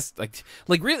 I guess, like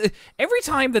really, every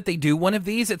time that they do one of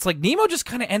these, it's like Nemo just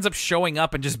kind of ends up showing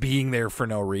up and just being there for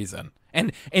no reason.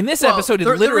 And in this episode, it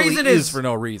literally is for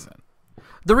no reason.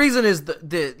 The reason is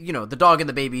the dog and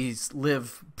the babies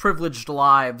live privileged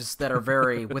lives that are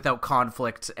very without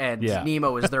conflict, and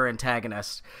Nemo is their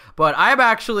antagonist. But I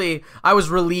was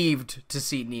relieved to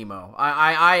see Nemo.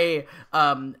 I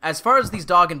as far as these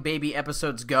dog and baby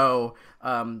episodes go,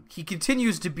 he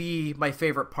continues to be my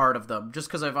favorite part of them, just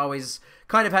because I've always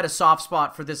kind of had a soft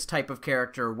spot for this type of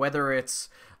character, whether it's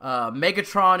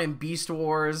Megatron in Beast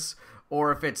Wars,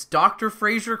 or if it's Dr.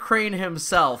 Fraser Crane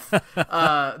himself.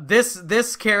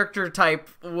 This character type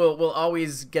will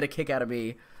always get a kick out of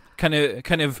me. Kind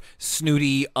of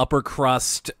snooty upper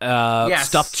crust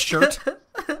stuffed shirt.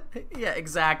 Yeah,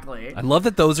 exactly. I love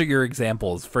that those are your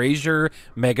examples: Fraser,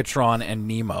 Megatron, and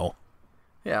Nemo.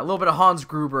 Yeah, a little bit of Hans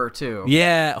Gruber too.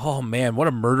 Yeah. Oh man, what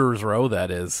a murderer's row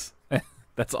that is.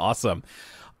 That's awesome.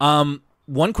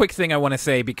 One quick thing I want to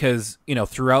say, because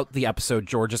throughout the episode,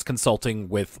 George is consulting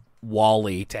with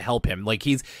Wally to help him. Like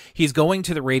he's going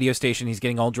to the radio station, he's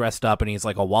getting all dressed up, and he's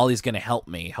like, oh, Wally's gonna help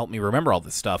me remember all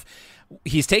this stuff.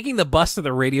 He's taking the bus to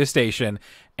the radio station,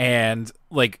 and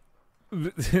like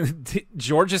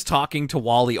George is talking to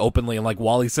Wally openly, and like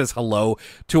Wally says hello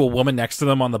to a woman next to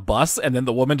them on the bus, and then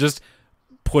the woman just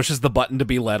pushes the button to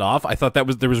be let off. I thought there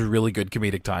was really good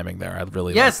comedic timing there. I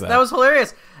really liked that. That was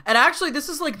hilarious. And actually, this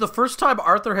is like the first time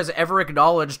Arthur has ever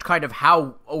acknowledged kind of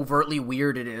how overtly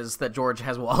weird it is that George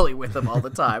has Wally with him all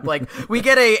the time. Like, we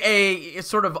get a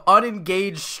sort of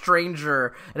unengaged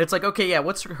stranger, and it's like, okay, yeah,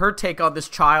 what's her take on this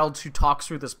child who talks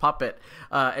through this puppet?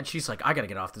 And she's like, I gotta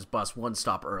get off this bus one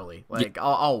stop early. Like, yeah.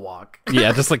 I'll walk.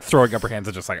 Yeah, just like throwing up her hands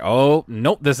and just like, oh,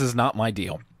 nope, this is not my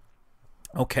deal.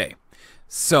 Okay,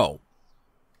 so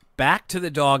back to the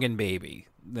dog and baby.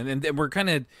 And we're kind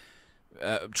of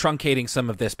truncating some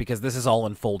of this because this is all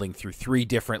unfolding through 3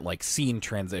 different like scene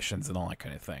transitions and all that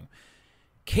kind of thing.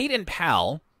 Kate and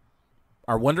Pal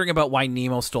are wondering about why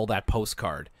Nemo stole that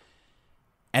postcard.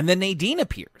 And then Nadine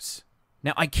appears.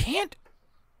 Now,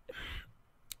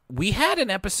 we had an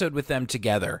episode with them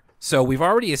together, so we've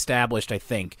already established, I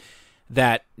think,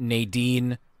 that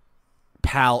Nadine,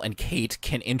 Pal, and Kate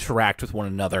can interact with one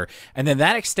another, and then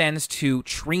that extends to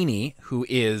Trini, who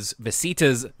is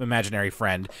Visita's imaginary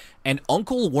friend, and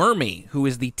Uncle Wormy, who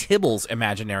is the Tibble's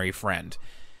imaginary friend.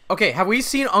 Okay, have we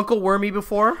seen Uncle Wormy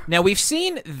before? Now, we've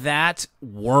seen that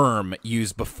worm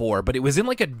used before, but it was in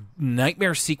like a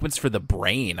nightmare sequence for the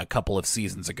brain a couple of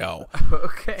seasons ago.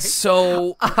 Okay.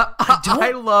 So,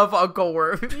 I love Uncle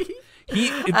Wormy.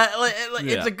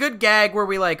 It's a good gag where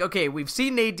we we've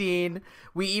seen Nadine.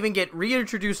 We even get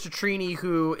reintroduced to Trini,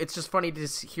 who it's just funny to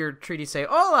hear Trini say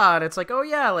 "Hola," and it's like, oh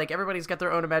yeah, like everybody's got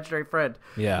their own imaginary friend.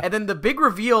 Yeah. And then the big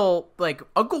reveal, like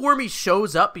Uncle Wormy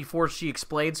shows up before she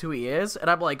explains who he is, and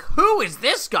I'm like, who is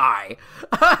this guy?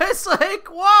 It's like,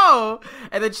 whoa.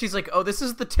 And then she's like, oh, this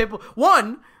is the Tibble.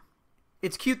 One,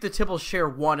 it's cute the Tibbles share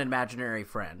one imaginary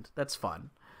friend. That's fun.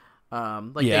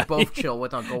 They both chill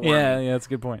with Uncle Wormy. Yeah, that's a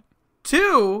good point.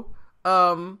 2,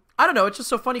 I don't know, it's just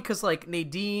so funny because like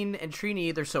Nadine and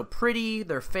Trini, they're so pretty,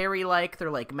 they're fairy-like, they're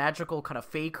like magical kind of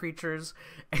fae creatures,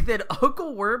 and then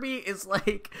Uncle Wormy is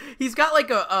like, he's got like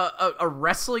a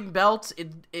wrestling belt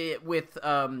with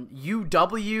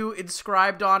UW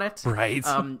inscribed on it. Right.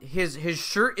 His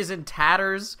shirt is in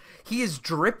tatters. He is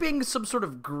dripping some sort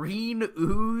of green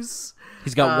ooze.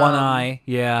 He's got one eye,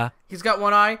 yeah. He's got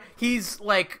one eye. He's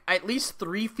like at least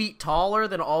 3 feet taller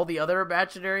than all the other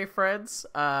imaginary friends.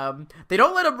 They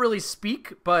don't let him really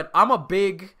speak, but I'm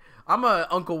a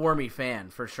Uncle Wormy fan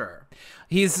for sure.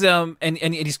 He's and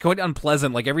he's quite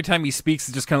unpleasant. Like every time he speaks,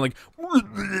 it's just kind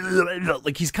of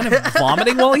like he's kind of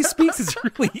vomiting while he speaks.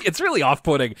 It's really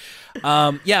off-putting.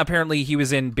 Apparently he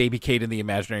was in Baby Kate and the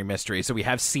Imaginary Mystery, so we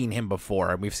have seen him before,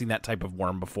 and we've seen that type of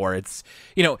worm before. It's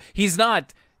he's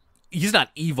not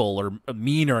evil or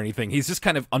mean or anything. He's just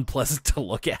kind of unpleasant to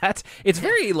look at. It's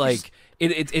very like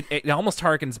it almost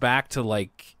harkens back to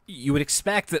like you would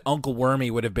expect that Uncle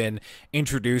Wormy would have been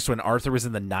introduced when Arthur was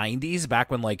in the 90s, back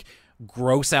when like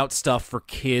gross out stuff for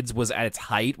kids was at its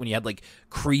height, when you had like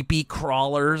creepy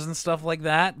crawlers and stuff like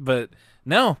that. But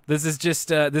no, this is just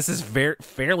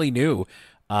fairly new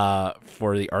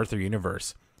for the Arthur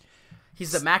universe.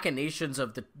 He's the machinations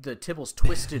of the Tibble's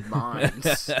twisted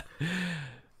minds.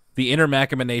 The inner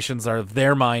machinations of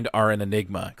their mind are an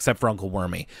enigma, except for Uncle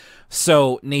Wormy.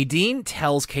 So Nadine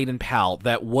tells Kate and Pal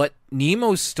that what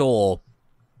Nemo stole...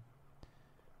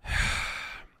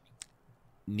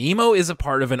 Nemo is a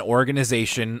part of an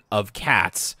organization of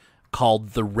cats called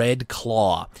the Red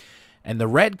Claw. And the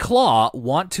Red Claw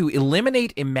want to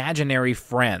eliminate imaginary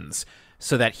friends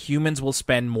so that humans will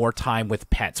spend more time with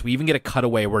pets. We even get a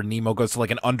cutaway where Nemo goes to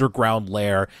like an underground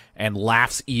lair and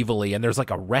laughs evilly, and there's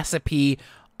like a recipe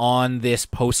on this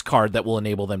postcard that will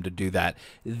enable them to do that.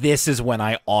 This is when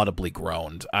I audibly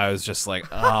groaned. I was just like,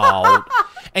 oh.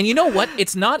 And you know what?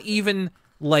 It's not even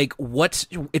like what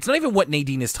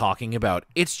Nadine is talking about.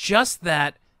 It's just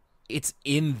that it's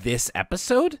in this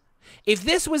episode. If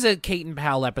this was a Kate and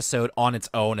Pal episode on its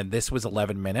own and this was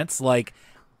 11 minutes, like,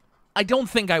 I don't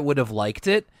think I would have liked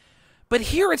it. But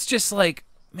here it's just like,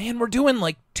 man, we're doing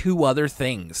like 2 other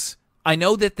things. I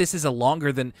know that this is a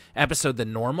longer episode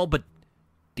than normal, but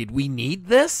did we need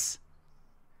this?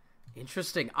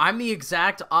 Interesting. I'm the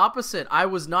exact opposite. I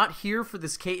was not here for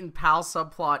this Kate and Pal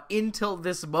subplot until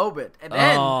this moment. And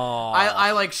then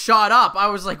I like shot up. I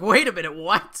was like, wait a minute,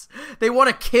 what? They want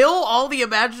to kill all the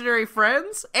imaginary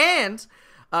friends? And,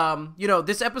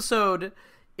 this episode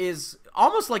is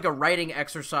almost like a writing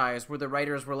exercise where the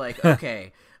writers were like,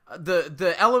 okay,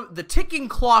 the ticking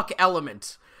clock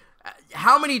element,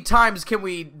 how many times can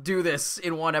we do this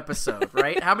in one episode,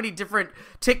 right? How many different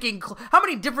ticking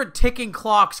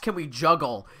clocks can we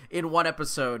juggle in one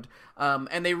episode?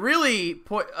 And they really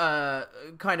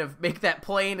kind of make that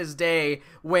plain as day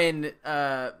when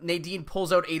Nadine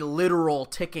pulls out a literal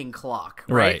ticking clock,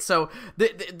 right? So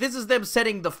this is them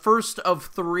setting the first of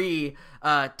 3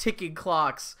 ticking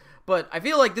clocks. But I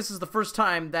feel like this is the first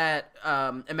time that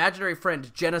imaginary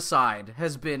friend genocide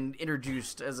has been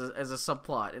introduced as a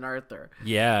subplot in Arthur.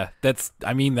 Yeah, that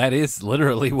is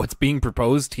literally what's being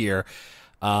proposed here.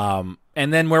 And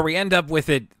then where we end up with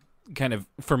it kind of,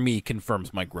 for me,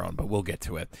 confirms my groan, but we'll get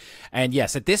to it. And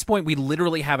yes, at this point, we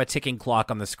literally have a ticking clock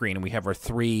on the screen, and we have our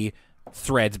 3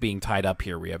 threads being tied up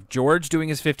here. We have George doing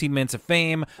his 15 minutes of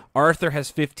fame. Arthur has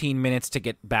 15 minutes to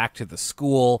get back to the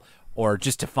school, or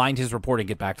just to find his report and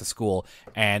get back to school,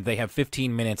 and they have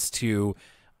 15 minutes to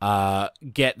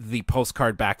get the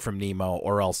postcard back from Nemo,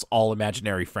 or else all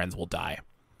imaginary friends will die.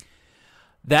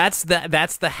 That's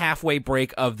the halfway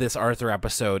break of this Arthur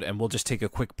episode, and we'll just take a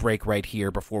quick break right here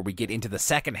before we get into the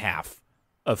second half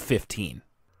of 15.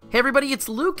 Hey everybody, it's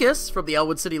Lucas from the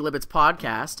Elwood City Limits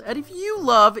podcast, and if you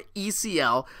love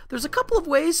ECL, there's a couple of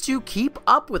ways to keep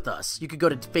up with us. You could go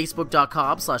to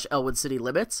facebook.com/Elwood City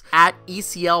Limits, at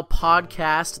ECL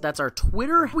Podcast, that's our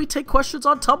Twitter. We take questions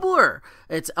on Tumblr.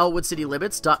 It's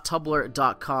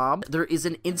elwoodcitylimits.tumblr.com. There is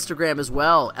an Instagram as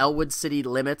well, Elwood City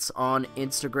Limits on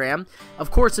Instagram.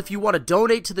 Of course, if you want to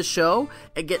donate to the show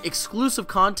and get exclusive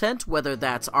content, whether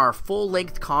that's our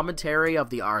full-length commentary of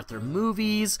the Arthur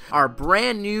movies, our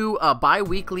brand new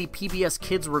bi-weekly PBS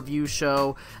Kids review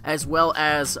show, as well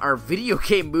as our video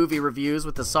game movie reviews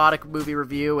with the Sonic movie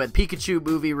review and Pikachu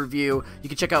movie review, you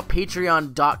can check out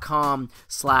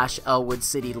patreon.com/Elwood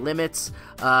City Limits.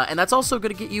 And that's also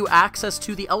going to get you access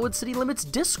to the Elwood City Limits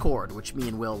Discord, which me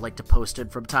and Will like to post in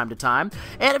from time to time.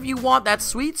 And if you want that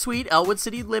sweet, sweet Elwood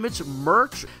City Limits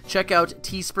merch, check out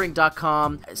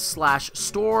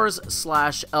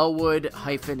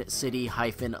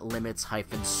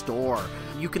teespring.com/stores/Elwood-City-Limits-store.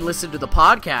 You can listen to the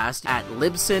podcast at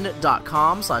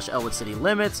libsyn.com/Elwood City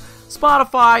Limits,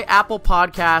 Spotify, Apple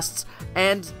Podcasts,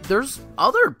 and there's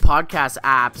other podcast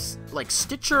apps like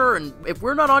Stitcher, and if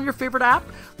we're not on your favorite app,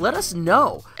 let us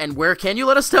know. And where can you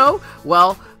let us know?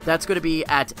 Well, that's going to be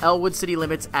at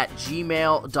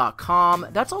elwoodcitylimits@gmail.com.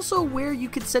 That's also where you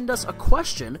can send us a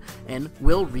question, and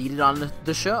we'll read it on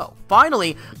the show.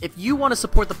 Finally, if you want to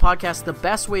support the podcast, the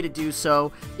best way to do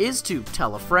so is to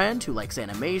tell a friend who likes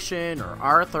animation or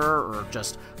Arthur or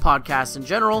just podcasts in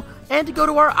general, and to go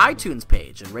to our iTunes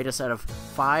page and rate us out of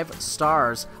 5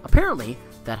 stars. Apparently,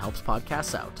 that helps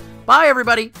podcasts out. Bye,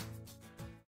 everybody!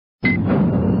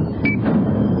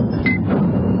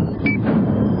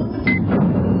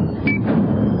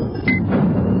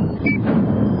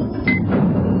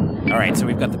 All right, so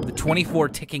we've got the 24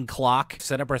 ticking clock,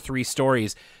 set up our 3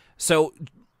 stories. So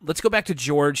let's go back to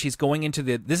George. He's going into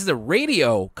this is a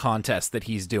radio contest that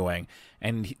he's doing.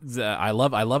 And I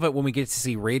love it when we get to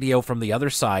see radio from the other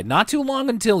side. Not too long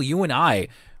until you and I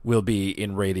will be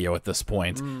in radio at this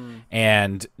point.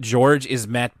 And George is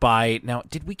met by, now,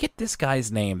 did we get this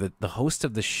guy's name? The host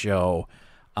of the show.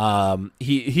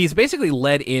 He's basically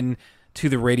led in to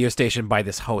the radio station by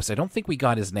this host. I don't think we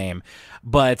got his name,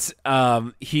 but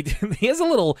he has a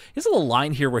little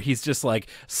line here where he's just like,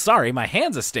 "Sorry, my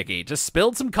hands are sticky. Just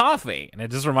spilled some coffee," and it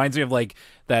just reminds me of like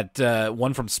that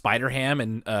one from Spider-Ham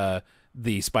and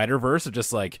the Spider-Verse of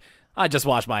just like, "I just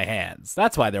washed my hands.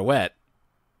 That's why they're wet.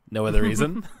 No other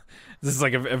reason." This is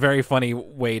like a very funny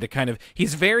way to kind of.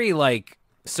 He's very like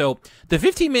So the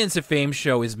 15 Minutes of Fame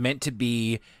show is meant to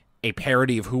be a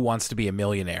parody of Who Wants to Be a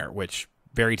Millionaire, which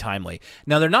very timely.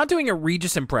 Now, they're not doing a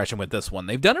Regis impression with this one.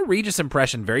 They've done a Regis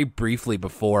impression very briefly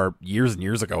before, years and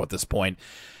years ago at this point.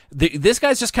 This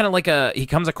guy's just kind of like he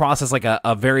comes across as like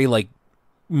a very like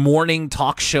morning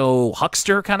talk show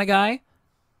huckster kind of guy.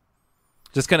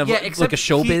 Just kind of like a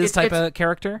showbiz type of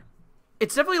character.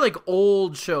 It's definitely like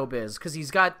old showbiz because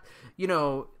he's got, you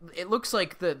know, it looks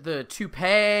like the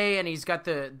toupee and he's got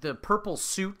the purple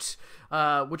suit,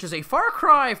 which is a far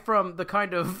cry from the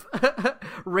kind of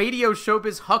radio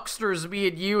showbiz hucksters me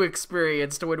and you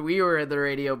experienced when we were in the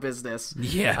radio business.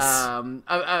 Yes.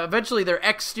 Eventually their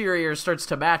exterior starts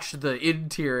to match the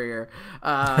interior.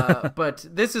 But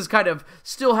this is kind of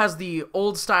still has the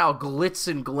old style glitz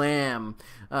and glam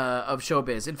of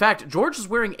showbiz. In fact, George is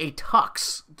wearing a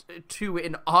tux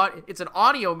it's an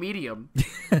audio medium.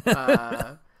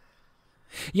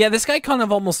 Yeah, this guy kind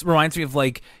of almost reminds me of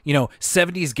like, you know,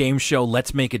 70s game show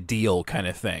Let's Make a Deal kind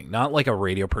of thing. Not like a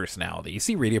radio personality. You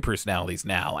see radio personalities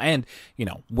now, and you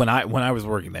know, when I was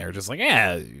working there, just like,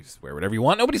 yeah, you just wear whatever you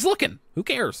want. Nobody's looking. Who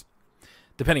cares?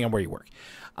 Depending on where you work.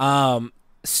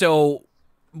 So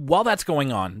while that's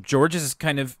going on, George is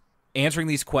kind of answering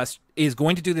these questions. Is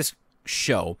going to do this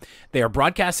show. They are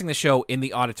broadcasting the show in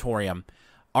the auditorium.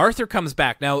 Arthur comes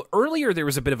back. Now, earlier there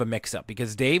was a bit of a mix-up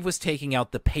because Dave was taking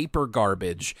out the paper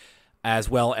garbage as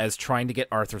well as trying to get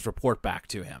Arthur's report back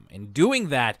to him. In doing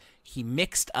that, he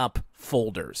mixed up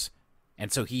folders.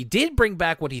 And so he did bring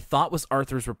back what he thought was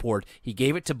Arthur's report. He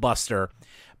gave it to Buster.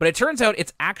 But it turns out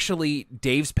it's actually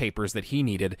Dave's papers that he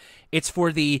needed. It's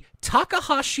for the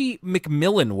Takahashi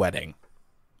McMillan wedding,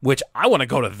 which I want to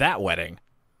go to that wedding.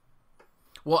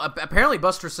 Well, apparently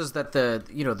Buster says that the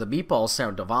meatballs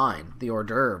sound divine, the hors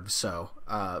d'oeuvres. So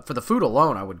for the food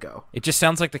alone, I would go. It just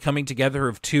sounds like the coming together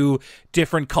of two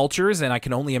different cultures, and I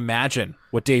can only imagine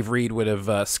what Dave Reed would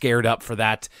have scared up for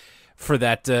that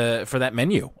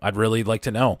menu. I'd really like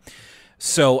to know.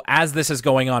 So as this is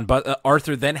going on, but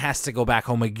Arthur then has to go back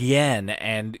home again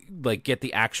and like get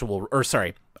the actual. Or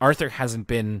sorry, Arthur hasn't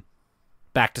been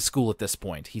back to school at this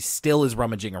point. He still is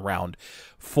rummaging around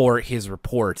for his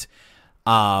report.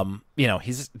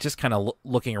 He's just kind of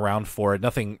looking around for it.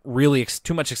 Nothing really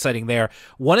too much exciting there.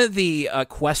 One of the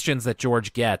questions that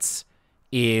George gets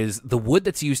is the wood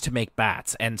that's used to make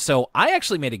bats. And so I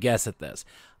actually made a guess at this.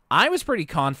 I was pretty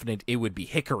confident it would be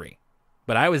hickory,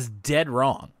 but I was dead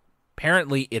wrong.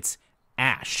 Apparently it's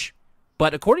ash.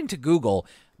 But according to Google,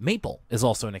 maple is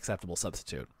also an acceptable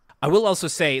substitute. I will also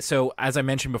say, so as I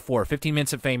mentioned before, 15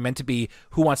 Minutes of Fame meant to be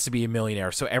Who Wants to Be a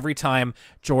Millionaire. So every time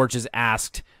George is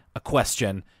asked a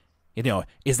question,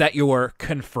 is that your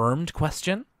confirmed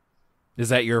question? Is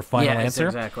that your final answer?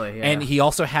 Exactly. Yeah. And he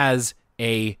also has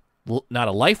not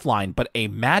a lifeline, but a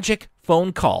magic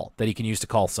phone call that he can use to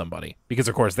call somebody. Because,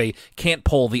 of course, they can't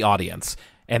poll the audience.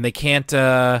 And they can't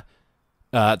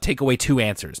take away two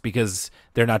answers because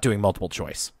they're not doing multiple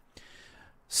choice.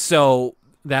 So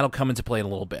that'll come into play in a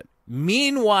little bit.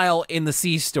 Meanwhile, in the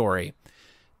sea story...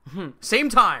 Same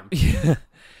time.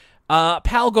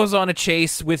 Pal goes on a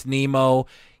chase with Nemo.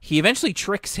 He eventually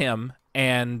tricks him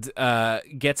and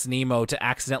gets Nemo to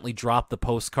accidentally drop the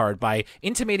postcard by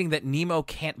intimating that Nemo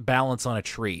can't balance on a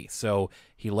tree. So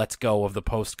he lets go of the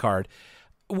postcard.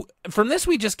 From this,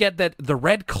 we just get that the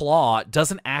red claw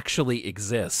doesn't actually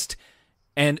exist.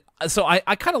 And so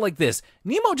I kind of like this.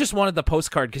 Nemo just wanted the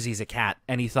postcard because he's a cat,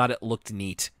 and he thought it looked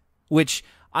neat. Which,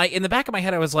 in the back of my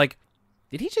head, I was like,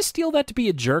 did he just steal that to be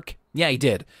a jerk? Yeah, he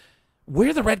did.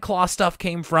 Where the red claw stuff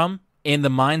came from in the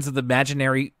minds of the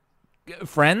imaginary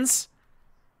friends,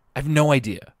 I have no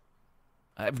idea.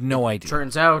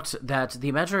 Turns out that the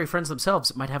imaginary friends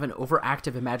themselves might have an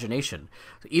overactive imagination.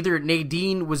 Either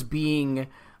Nadine was being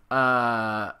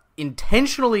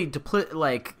intentionally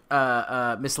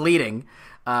misleading.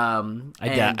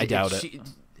 I doubt it.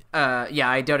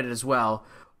 I doubt it as well.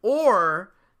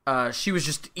 Or she was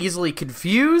just easily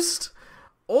confused.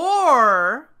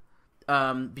 Or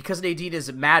because Nadine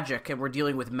is magic and we're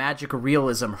dealing with magic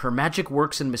realism, her magic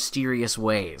works in mysterious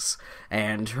ways.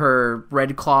 And her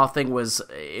red claw thing was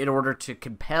in order to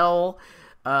compel,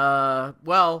 there's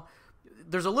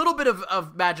a little bit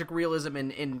of magic realism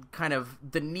in kind of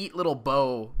the neat little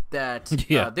bow that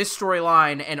this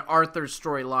storyline and Arthur's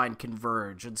storyline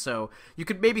converge. And so you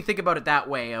could maybe think about it that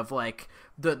way of like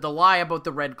the lie about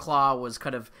the red claw was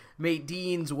kind of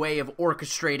Nadine's way of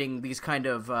orchestrating these kind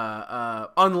of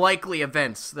unlikely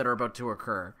events that are about to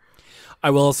occur. I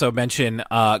will also mention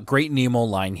great Nemo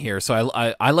line here. So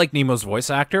I like Nemo's voice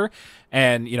actor,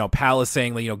 and Pal is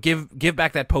saying, give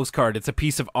back that postcard. It's a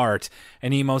piece of art,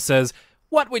 and Nemo says,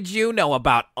 What would you know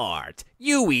about art?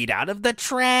 You eat out of the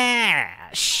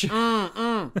trash.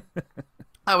 I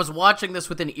was watching this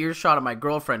within earshot of my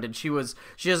girlfriend, and she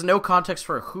has no context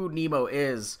for who Nemo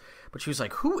is, but she was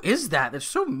like, "Who is that? That's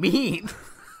so mean."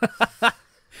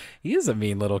 He is a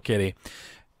mean little kitty.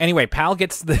 Anyway, Pal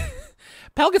gets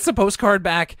the postcard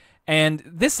back, and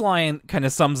this line kind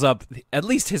of sums up at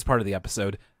least his part of the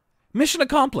episode. Mission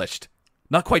accomplished.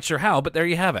 Not quite sure how, but there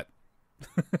you have it.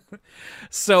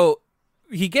 So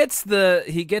he gets the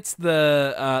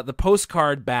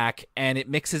postcard back, and it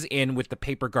mixes in with the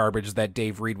paper garbage that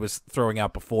Dave Reed was throwing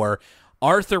out before.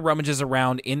 Arthur rummages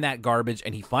around in that garbage,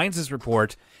 and he finds his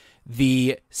report.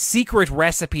 The secret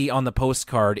recipe on the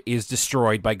postcard is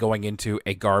destroyed by going into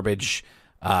a garbage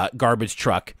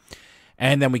truck.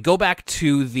 And then we go back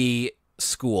to the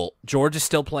school. George is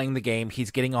still playing the game. He's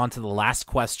getting on to the last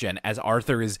question as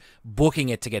Arthur is booking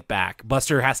it to get back.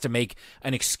 Buster has to make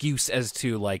an excuse as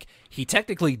to, like, he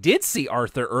technically did see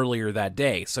Arthur earlier that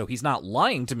day, so he's not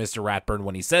lying to Mr. Ratburn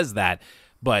when he says that,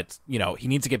 but, you know, he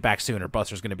needs to get back sooner.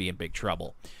 Buster's going to be in big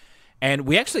trouble. And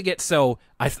we actually get, so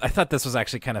I thought this was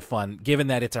actually kind of fun, given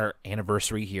that it's our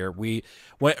anniversary here. We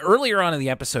went earlier on in the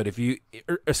episode,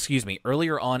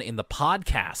 earlier on in the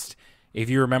podcast, if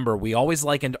you remember, we always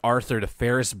likened Arthur to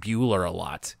Ferris Bueller a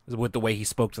lot with the way he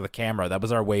spoke to the camera. That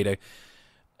was our way to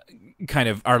kind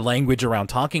of our language around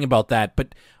talking about that.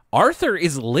 But Arthur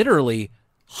is literally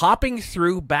hopping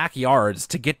through backyards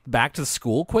to get back to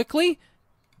school quickly.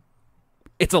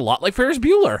 It's a lot like Ferris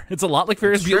Bueller. It's a lot like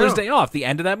Ferris Bueller's Day Off, the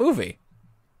end of that movie.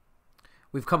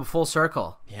 We've come full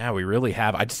circle. Yeah, we really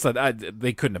have. I just thought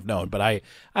they couldn't have known, but I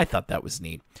thought that was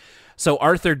neat. So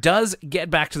Arthur does get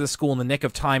back to the school in the nick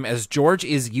of time as George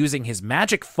is using his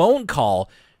magic phone call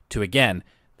to, again,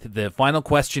 the final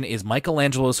question is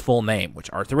Michelangelo's full name, which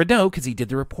Arthur would know because he did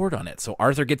the report on it. So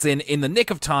Arthur gets in the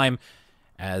nick of time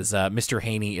as Mr.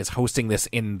 Haney is hosting this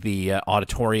in the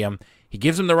auditorium. He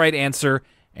gives him the right answer,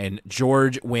 and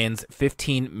George wins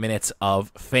 15 minutes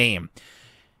of fame.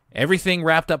 Everything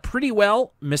wrapped up pretty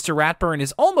well. Mr. Ratburn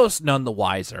is almost none the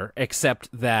wiser, except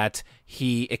that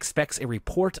he expects a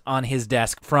report on his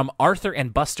desk from Arthur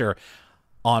and Buster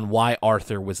on why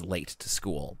Arthur was late to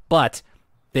school. But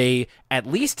they at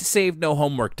least saved no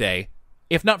homework day,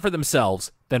 if not for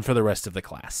themselves, then for the rest of the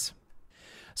class.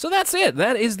 So that's it.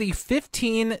 That is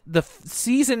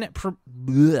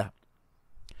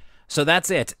So that's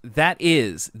it. That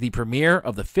is the premiere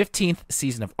of the 15th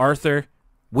season of Arthur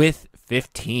with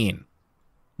 15.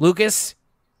 Lucas,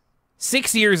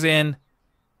 6 years in,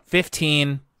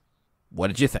 15. What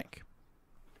did you think?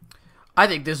 I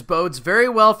think this bodes very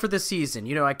well for the season.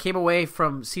 You know, I came away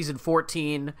from season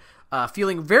 14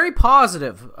 feeling very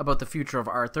positive about the future of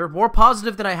Arthur, more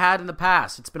positive than I had in the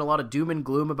past. It's been a lot of doom and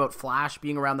gloom about Flash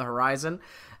being around the horizon.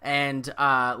 And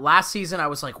last season, I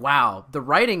was like, wow, the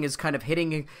writing is kind of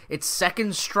hitting its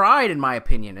second stride, in my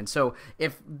opinion. And so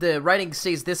if the writing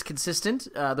stays this consistent,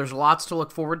 there's lots to look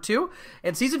forward to.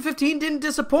 And season 15 didn't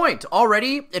disappoint.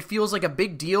 Already, it feels like a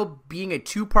big deal being a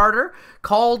two-parter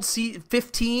called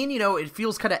 15. You know, it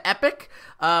feels kind of epic.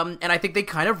 And I think they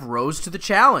kind of rose to the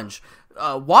challenge.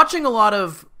 Watching a lot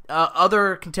of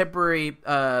other contemporary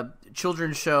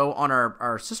children's show on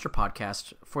our sister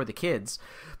podcast For the Kids,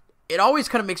 it always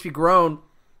kind of makes me groan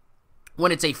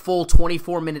when it's a full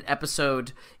 24-minute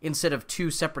episode instead of two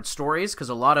separate stories, because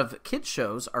a lot of kids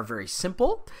shows are very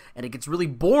simple, and it gets really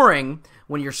boring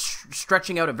when you're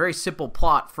stretching out a very simple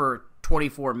plot for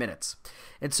 24 minutes.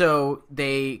 And so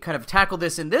they kind of tackle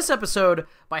this in this episode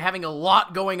by having a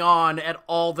lot going on at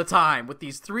all the time with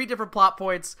these three different plot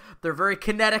points. They're very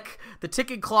kinetic. The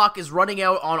ticking clock is running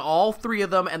out on all three of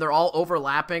them, and they're all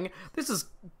overlapping. This is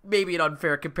maybe an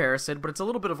unfair comparison, but it's a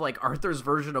little bit of like Arthur's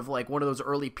version of like one of those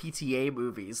early PTA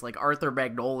movies, like Arthur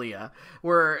Magnolia,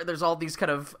 where there's all these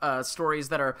kind of stories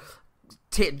that are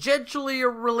tangentially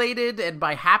related and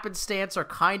by happenstance are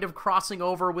kind of crossing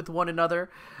over with one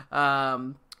another.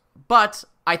 But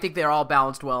I think they're all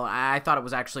balanced well. I thought it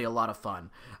was actually a lot of fun.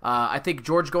 I think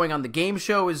George going on the game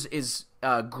show is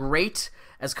great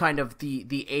as kind of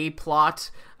the A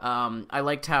plot. I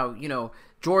liked how, you know,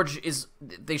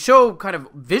 they show kind of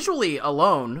visually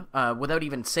alone, without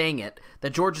even saying it,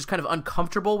 that George is kind of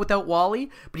uncomfortable without Wally,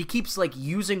 but he keeps like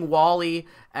using Wally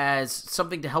as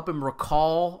something to help him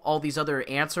recall all these other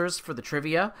answers for the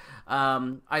trivia.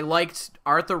 I liked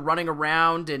Arthur running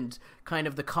around and kind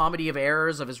of the comedy of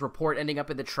errors of his report ending up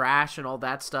in the trash and all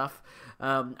that stuff.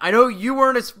 I know you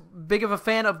weren't as big of a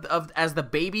fan of as the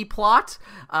baby plot,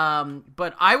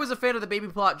 but I was a fan of the baby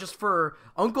plot just for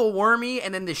Uncle Wormy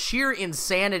and then the sheer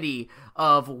insanity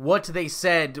of what they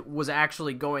said was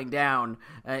actually going down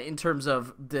in terms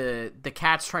of the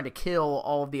cats trying to kill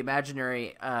all of the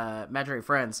imaginary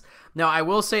friends. Now, I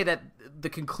will say that the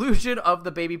conclusion of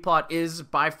the baby plot is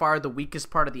by far the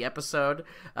weakest part of the episode.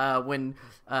 When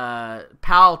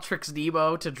Pal tricks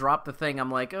Nemo to drop the thing, I'm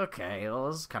like, okay,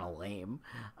 well, this is kind of lame.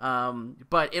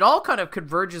 But it all kind of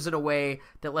converges in a way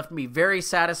that left me very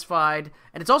satisfied,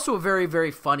 and it's also a very,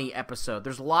 very funny episode.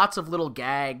 There's lots of little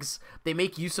gags. They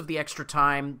make use of the extra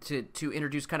time to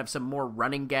introduce kind of some more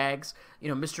running gags.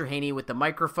 Mr. Haney with the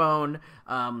microphone.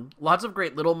 Lots of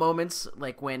great little moments,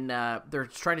 like when they're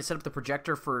trying to set up the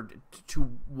projector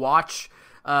to watch.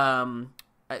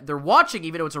 They're watching,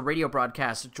 even though it's a radio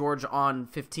broadcast, George on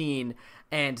 15,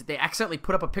 and they accidentally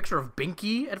put up a picture of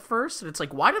Binky at first, and it's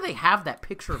like, why do they have that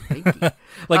picture of Binky?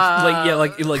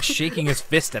 like shaking his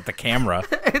fist at the camera.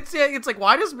 It's like,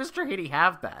 why does Mr. Haney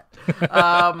have that?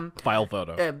 File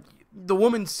photo. The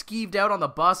woman skeeved out on the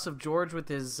bus of George with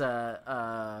his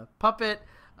puppet.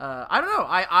 I don't know.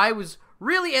 I was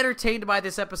really entertained by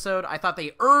this episode. I thought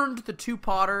they earned the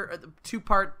two-part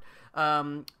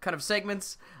kind of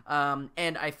segments,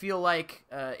 and I feel like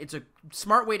it's a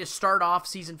smart way to start off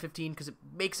season 15 because it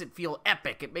makes it feel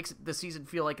epic. It makes the season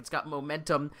feel like it's got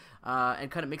momentum, and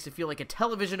kind of makes it feel like a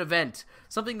television event,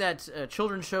 something that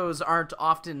children's shows aren't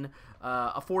often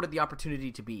afforded the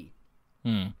opportunity to be.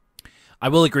 I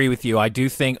will agree with you. I do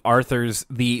think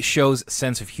the show's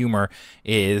sense of humor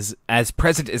is as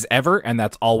present as ever, and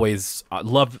that's always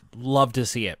love to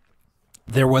see it.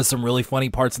 There was some really funny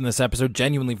parts in this episode,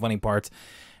 genuinely funny parts.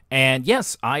 And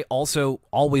yes, I also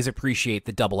always appreciate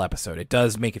the double episode. It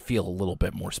does make it feel a little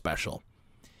bit more special.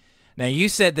 Now, you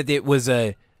said that it was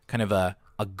a kind of a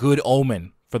good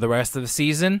omen for the rest of the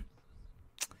season.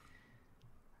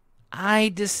 I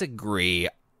disagree.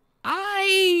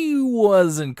 I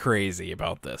wasn't crazy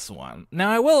about this one.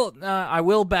 Now, I will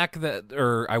back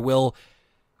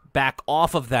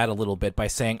off of that a little bit by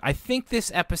saying I think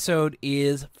this episode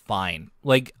is fine.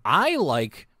 Like, I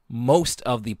like most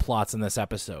of the plots in this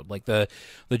episode. Like, the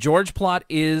George plot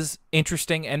is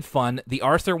interesting and fun. The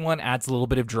Arthur one adds a little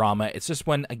bit of drama. It's just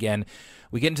when, again,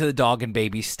 we get into the dog and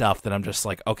baby stuff that I'm just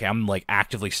like, okay, I'm like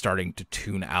actively starting to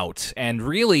tune out. And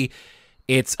really,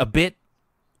 it's a bit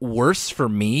worse for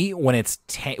me when it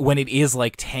is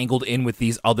like tangled in with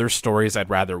these other stories I'd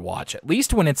rather watch. At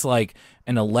least when it's like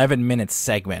an 11-minute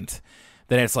segment,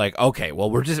 then it's like, okay, well,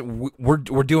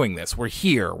 we're doing this. We're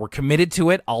here. We're committed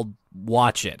to it. I'll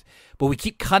watch it. But we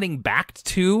keep cutting back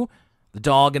to the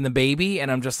dog and the baby,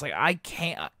 and I'm just like, I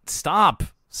can't stop.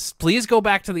 Please go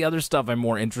back to the other stuff I'm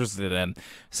more interested in.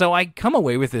 So I come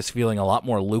away with this feeling a lot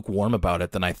more lukewarm about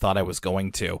it than I thought I was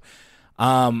going to.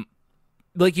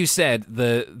 Like you said,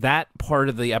 that part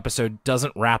of the episode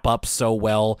doesn't wrap up so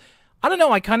well. I don't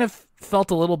know, I kind of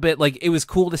felt a little bit like it was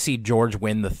cool to see George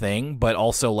win the thing, but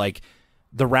also like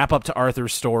the wrap up to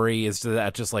Arthur's story is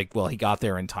that just like, well, he got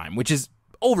there in time, which is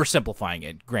oversimplifying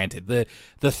it, granted.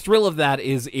 The thrill of that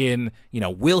is in,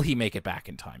 will he make it back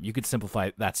in time? You could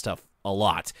simplify that stuff a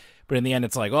lot. But in the end,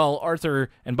 it's like, well,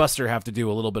 Arthur and Buster have to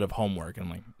do a little bit of homework. And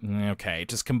I'm like, okay,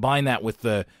 just combine that with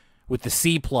the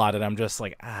C plot, and I'm just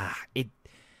like,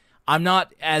 I'm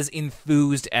not as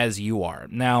enthused as you are.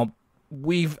 Now,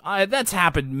 that's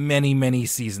happened many, many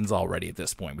seasons already at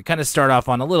this point. We kind of start off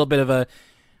on a little bit of a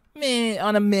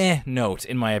meh note,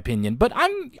 in my opinion. But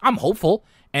I'm hopeful,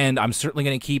 and I'm certainly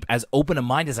going to keep as open a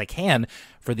mind as I can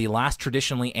for the last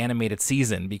traditionally animated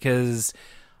season, because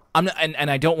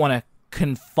I don't want to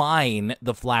confine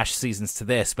the Flash seasons to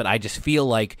this, but I just feel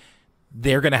like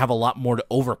they're going to have a lot more to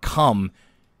overcome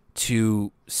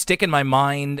to stick in my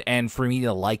mind and for me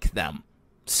to like them.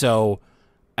 So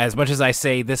as much as I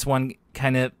say this one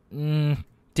kind of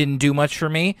didn't do much for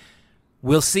me,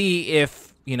 we'll see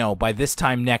if, by this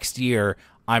time next year,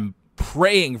 I'm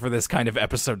praying for this kind of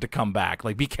episode to come back.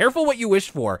 Like, be careful what you wish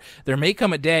for. There may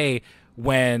come a day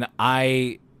when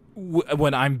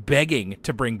I'm begging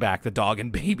to bring back the dog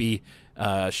and baby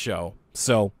show.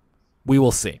 So we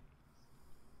will see.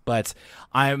 But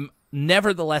I'm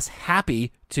nevertheless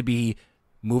happy to be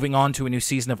moving on to a new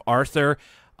season of Arthur.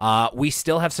 We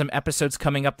still have some episodes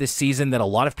coming up this season that a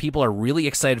lot of people are really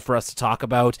excited for us to talk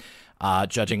about,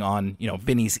 judging on,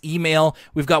 Vinny's email.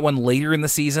 We've got one later in the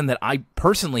season that I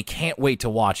personally can't wait to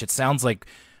watch. It sounds like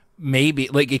maybe,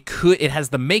 like it has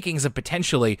the makings of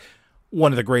potentially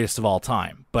one of the greatest of all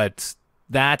time. But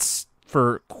that's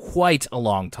for quite a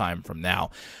long time from now.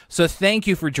 So thank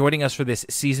you for joining us for this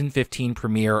season 15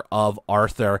 premiere of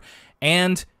Arthur.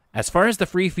 And as far as the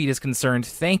free feed is concerned,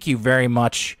 thank you very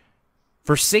much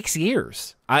for 6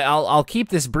 years. I'll keep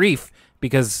this brief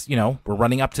because, you know, we're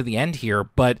running up to the end here,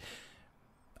 but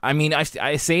I mean, I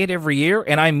say it every year,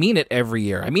 and I mean it every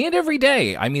year. I mean it every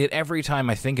day. I mean it every time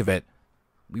I think of it.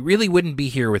 We really wouldn't be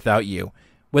here without you.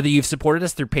 Whether you've supported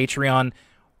us through Patreon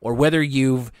or whether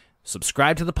you've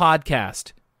subscribed to the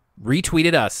podcast,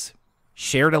 retweeted us,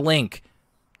 shared a link,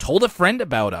 told a friend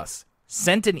about us,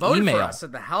 sent an email. Voted for us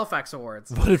at the Halifax Awards.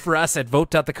 Voted for us at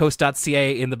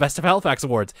vote.thecoast.ca in the Best of Halifax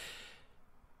Awards.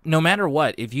 No matter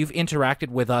what, if you've interacted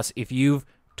with us, if you've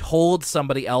told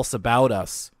somebody else about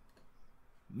us,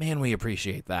 man, we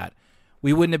appreciate that.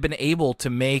 We wouldn't have been able to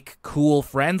make cool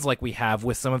friends like we have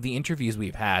with some of the interviews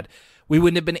we've had. We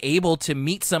wouldn't have been able to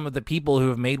meet some of the people who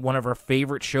have made one of our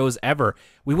favorite shows ever.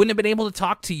 We wouldn't have been able to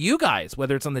talk to you guys,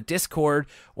 whether it's on the Discord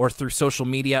or through social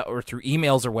media or through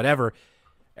emails or whatever.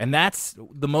 And that's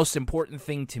the most important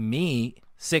thing to me,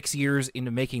 6 years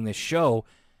into making this show,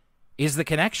 is the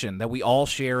connection that we all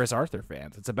share as Arthur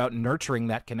fans. It's about nurturing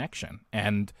that connection.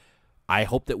 And I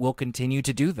hope that we'll continue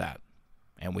to do that.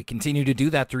 And we continue to do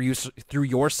that through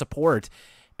your support.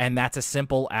 And that's as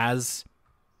simple as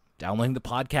downloading the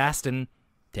podcast and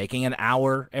taking an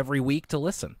hour every week to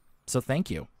listen. So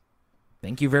thank you.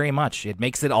 Thank you very much. It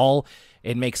makes all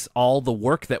the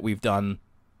work that we've done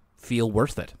feel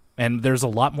worth it. And there's a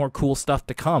lot more cool stuff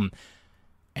to come.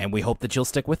 And we hope that you'll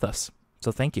stick with us.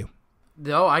 So thank you.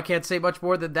 No, I can't say much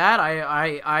more than that.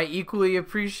 I equally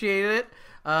appreciate it.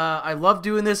 I love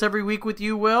doing this every week with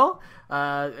you, Will.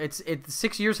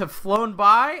 6 years have flown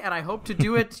by, and I hope to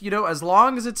do it, as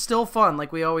long as it's still fun,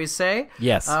 like we always say.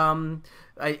 Yes.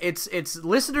 It's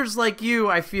listeners like you,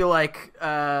 I feel like,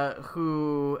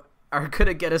 who are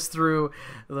gonna get us through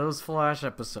those Flash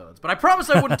episodes. But I promised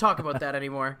I wouldn't talk about that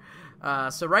anymore.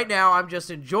 So right now, I'm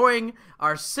just enjoying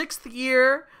our 6th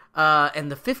year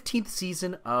and the 15th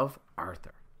season of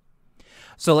Arthur.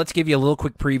 So let's give you a little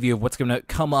quick preview of what's going to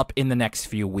come up in the next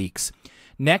few weeks.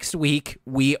 Next week,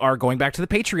 we are going back to the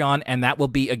Patreon, and that will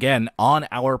be, again, on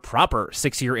our proper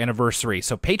 6-year anniversary.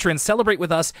 So patrons, celebrate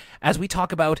with us as we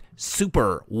talk about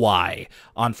Super Y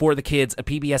on For the Kids, a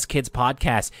PBS Kids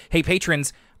podcast. Hey,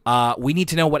 patrons, we need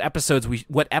to know what episode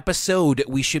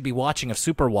we should be watching of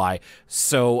Super Y.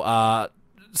 So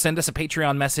send us a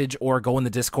Patreon message or go in the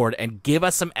Discord and give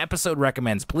us some episode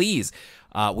recommends, please.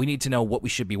 We need to know what we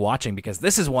should be watching because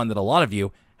this is one that a lot of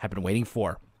you have been waiting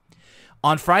for.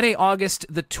 On Friday, August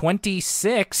the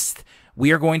 26th,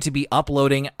 we are going to be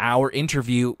uploading our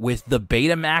interview with the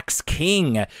Betamax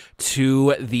King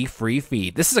to the free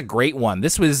feed. This is a great one.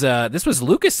 This was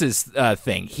Lucas's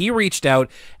thing. He reached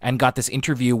out and got this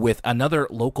interview with another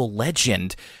local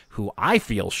legend who I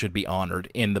feel should be honored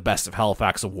in the Best of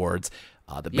Halifax Awards.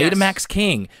 The Betamax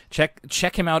King.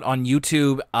 Check him out on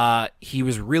YouTube. He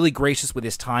was really gracious with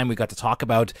his time. We got to talk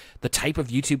about the type of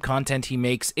YouTube content he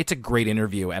makes. It's a great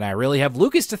interview, and I really have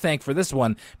Lucas to thank for this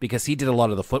one because he did a lot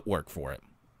of the footwork for it.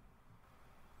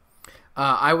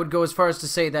 I would go as far as to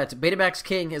say that Betamax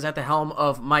King is at the helm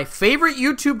of my favorite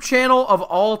YouTube channel of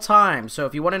all time. So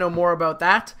if you want to know more about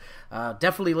that,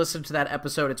 definitely listen to that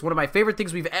episode. It's one of my favorite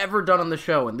things we've ever done on the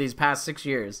show in these past 6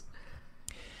 years.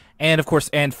 And, of course,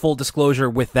 and full disclosure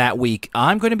with that week,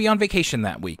 I'm going to be on vacation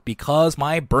that week because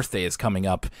my birthday is coming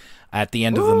up at the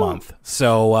end of the month.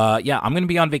 So, I'm going to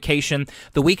be on vacation.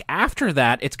 The week after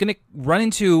that, it's going to run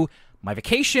into my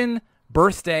vacation,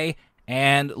 birthday,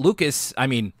 and Lucas,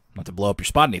 not to blow up your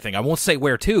spot or anything, I won't say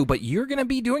where to, but you're going to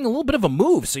be doing a little bit of a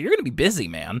move, so you're going to be busy,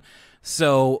 man.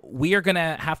 So we are going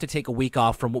to have to take a week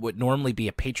off from what would normally be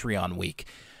a Patreon week.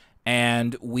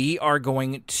 And we are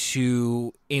going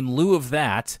to, in lieu of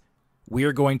that, we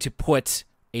are going to put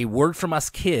a Word From Us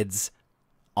Kids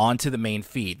onto the main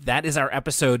feed. That is our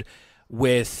episode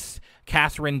with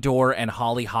Catherine Dorr and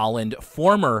Holly Holland,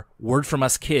 former Word From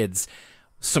Us Kids.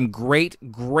 Some great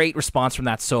response from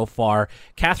that so far.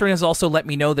 Catherine has also let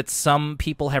me know that some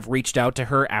people have reached out to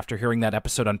her after hearing that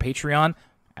episode on Patreon.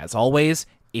 As always,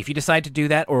 if you decide to do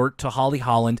that, or to Holly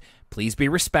Holland, please be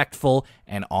respectful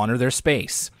and honor their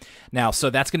space. Now, so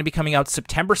that's going to be coming out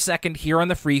September 2nd here on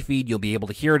the free feed. You'll be able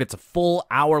to hear it. It's a full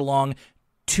hour-long,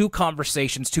 2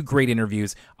 conversations, 2 great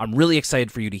interviews. I'm really excited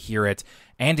for you to hear it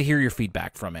and to hear your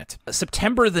feedback from it.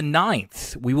 September the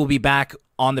 9th, we will be back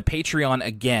on the Patreon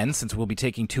again, since we'll be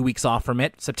taking 2 weeks off from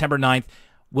it. September 9th,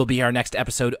 will be our next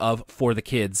episode of For the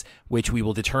Kids, which we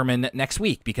will determine next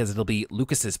week because it'll be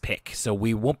Lucas's pick. So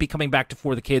we won't be coming back to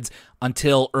For the Kids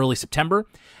until early September,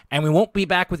 and we won't be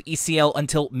back with ECL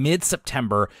until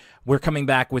mid-September. We're coming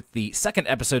back with the second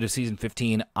episode of Season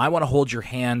 15, I Want to Hold Your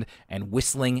Hand and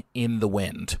Whistling in the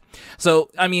Wind. So,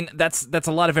 I mean, that's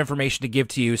a lot of information to give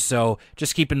to you, so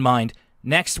just keep in mind,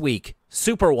 next week,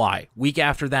 Super Y. Week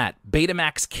after that,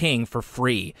 Betamax King for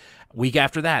free. Week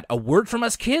after that, A Word From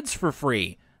Us Kids for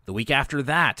free. The week after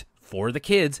that, For the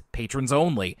Kids, patrons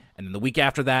only. And then the week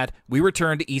after that, we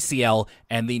return to ECL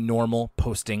and the normal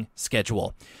posting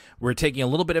schedule. We're taking a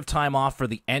little bit of time off for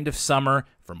the end of summer,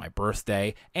 for my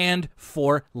birthday, and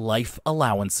for life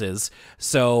allowances.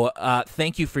 So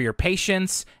thank you for your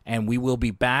patience, and we will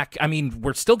be back. I mean,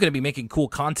 we're still going to be making cool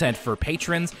content for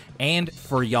patrons and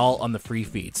for y'all on the free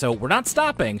feed. So we're not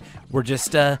stopping. We're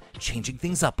just changing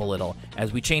things up a little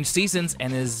as we change seasons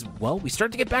and as, well, we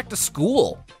start to get back to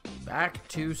school. Back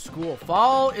to school.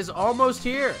 Fall is almost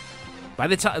here. By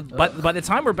the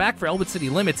time we're back for Elwood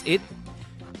City Limits,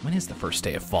 when is the first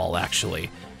day of fall, actually?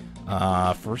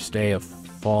 First day of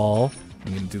fall.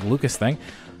 I'm going to do the Lucas thing.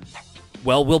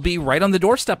 Well, we'll be right on the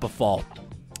doorstep of fall,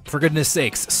 for goodness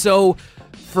sakes. So,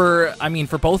 for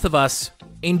both of us,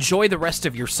 enjoy the rest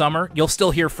of your summer. You'll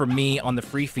still hear from me on the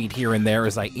free feed here and there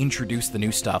as I introduce the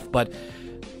new stuff. But,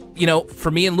 for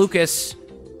me and Lucas,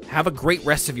 have a great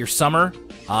rest of your summer.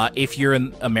 If you're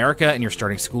in America and you're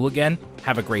starting school again,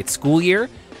 have a great school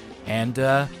year. And,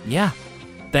 yeah.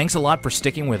 Thanks a lot for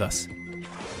sticking with us.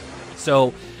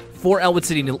 So, for Elwood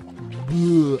City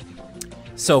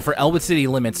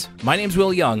Limits, my name's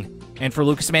Will Young, and for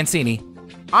Lucas Mancini,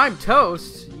 I'm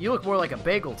Toast. You look more like a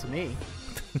bagel to me.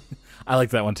 I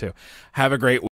like that one too. Have a great week.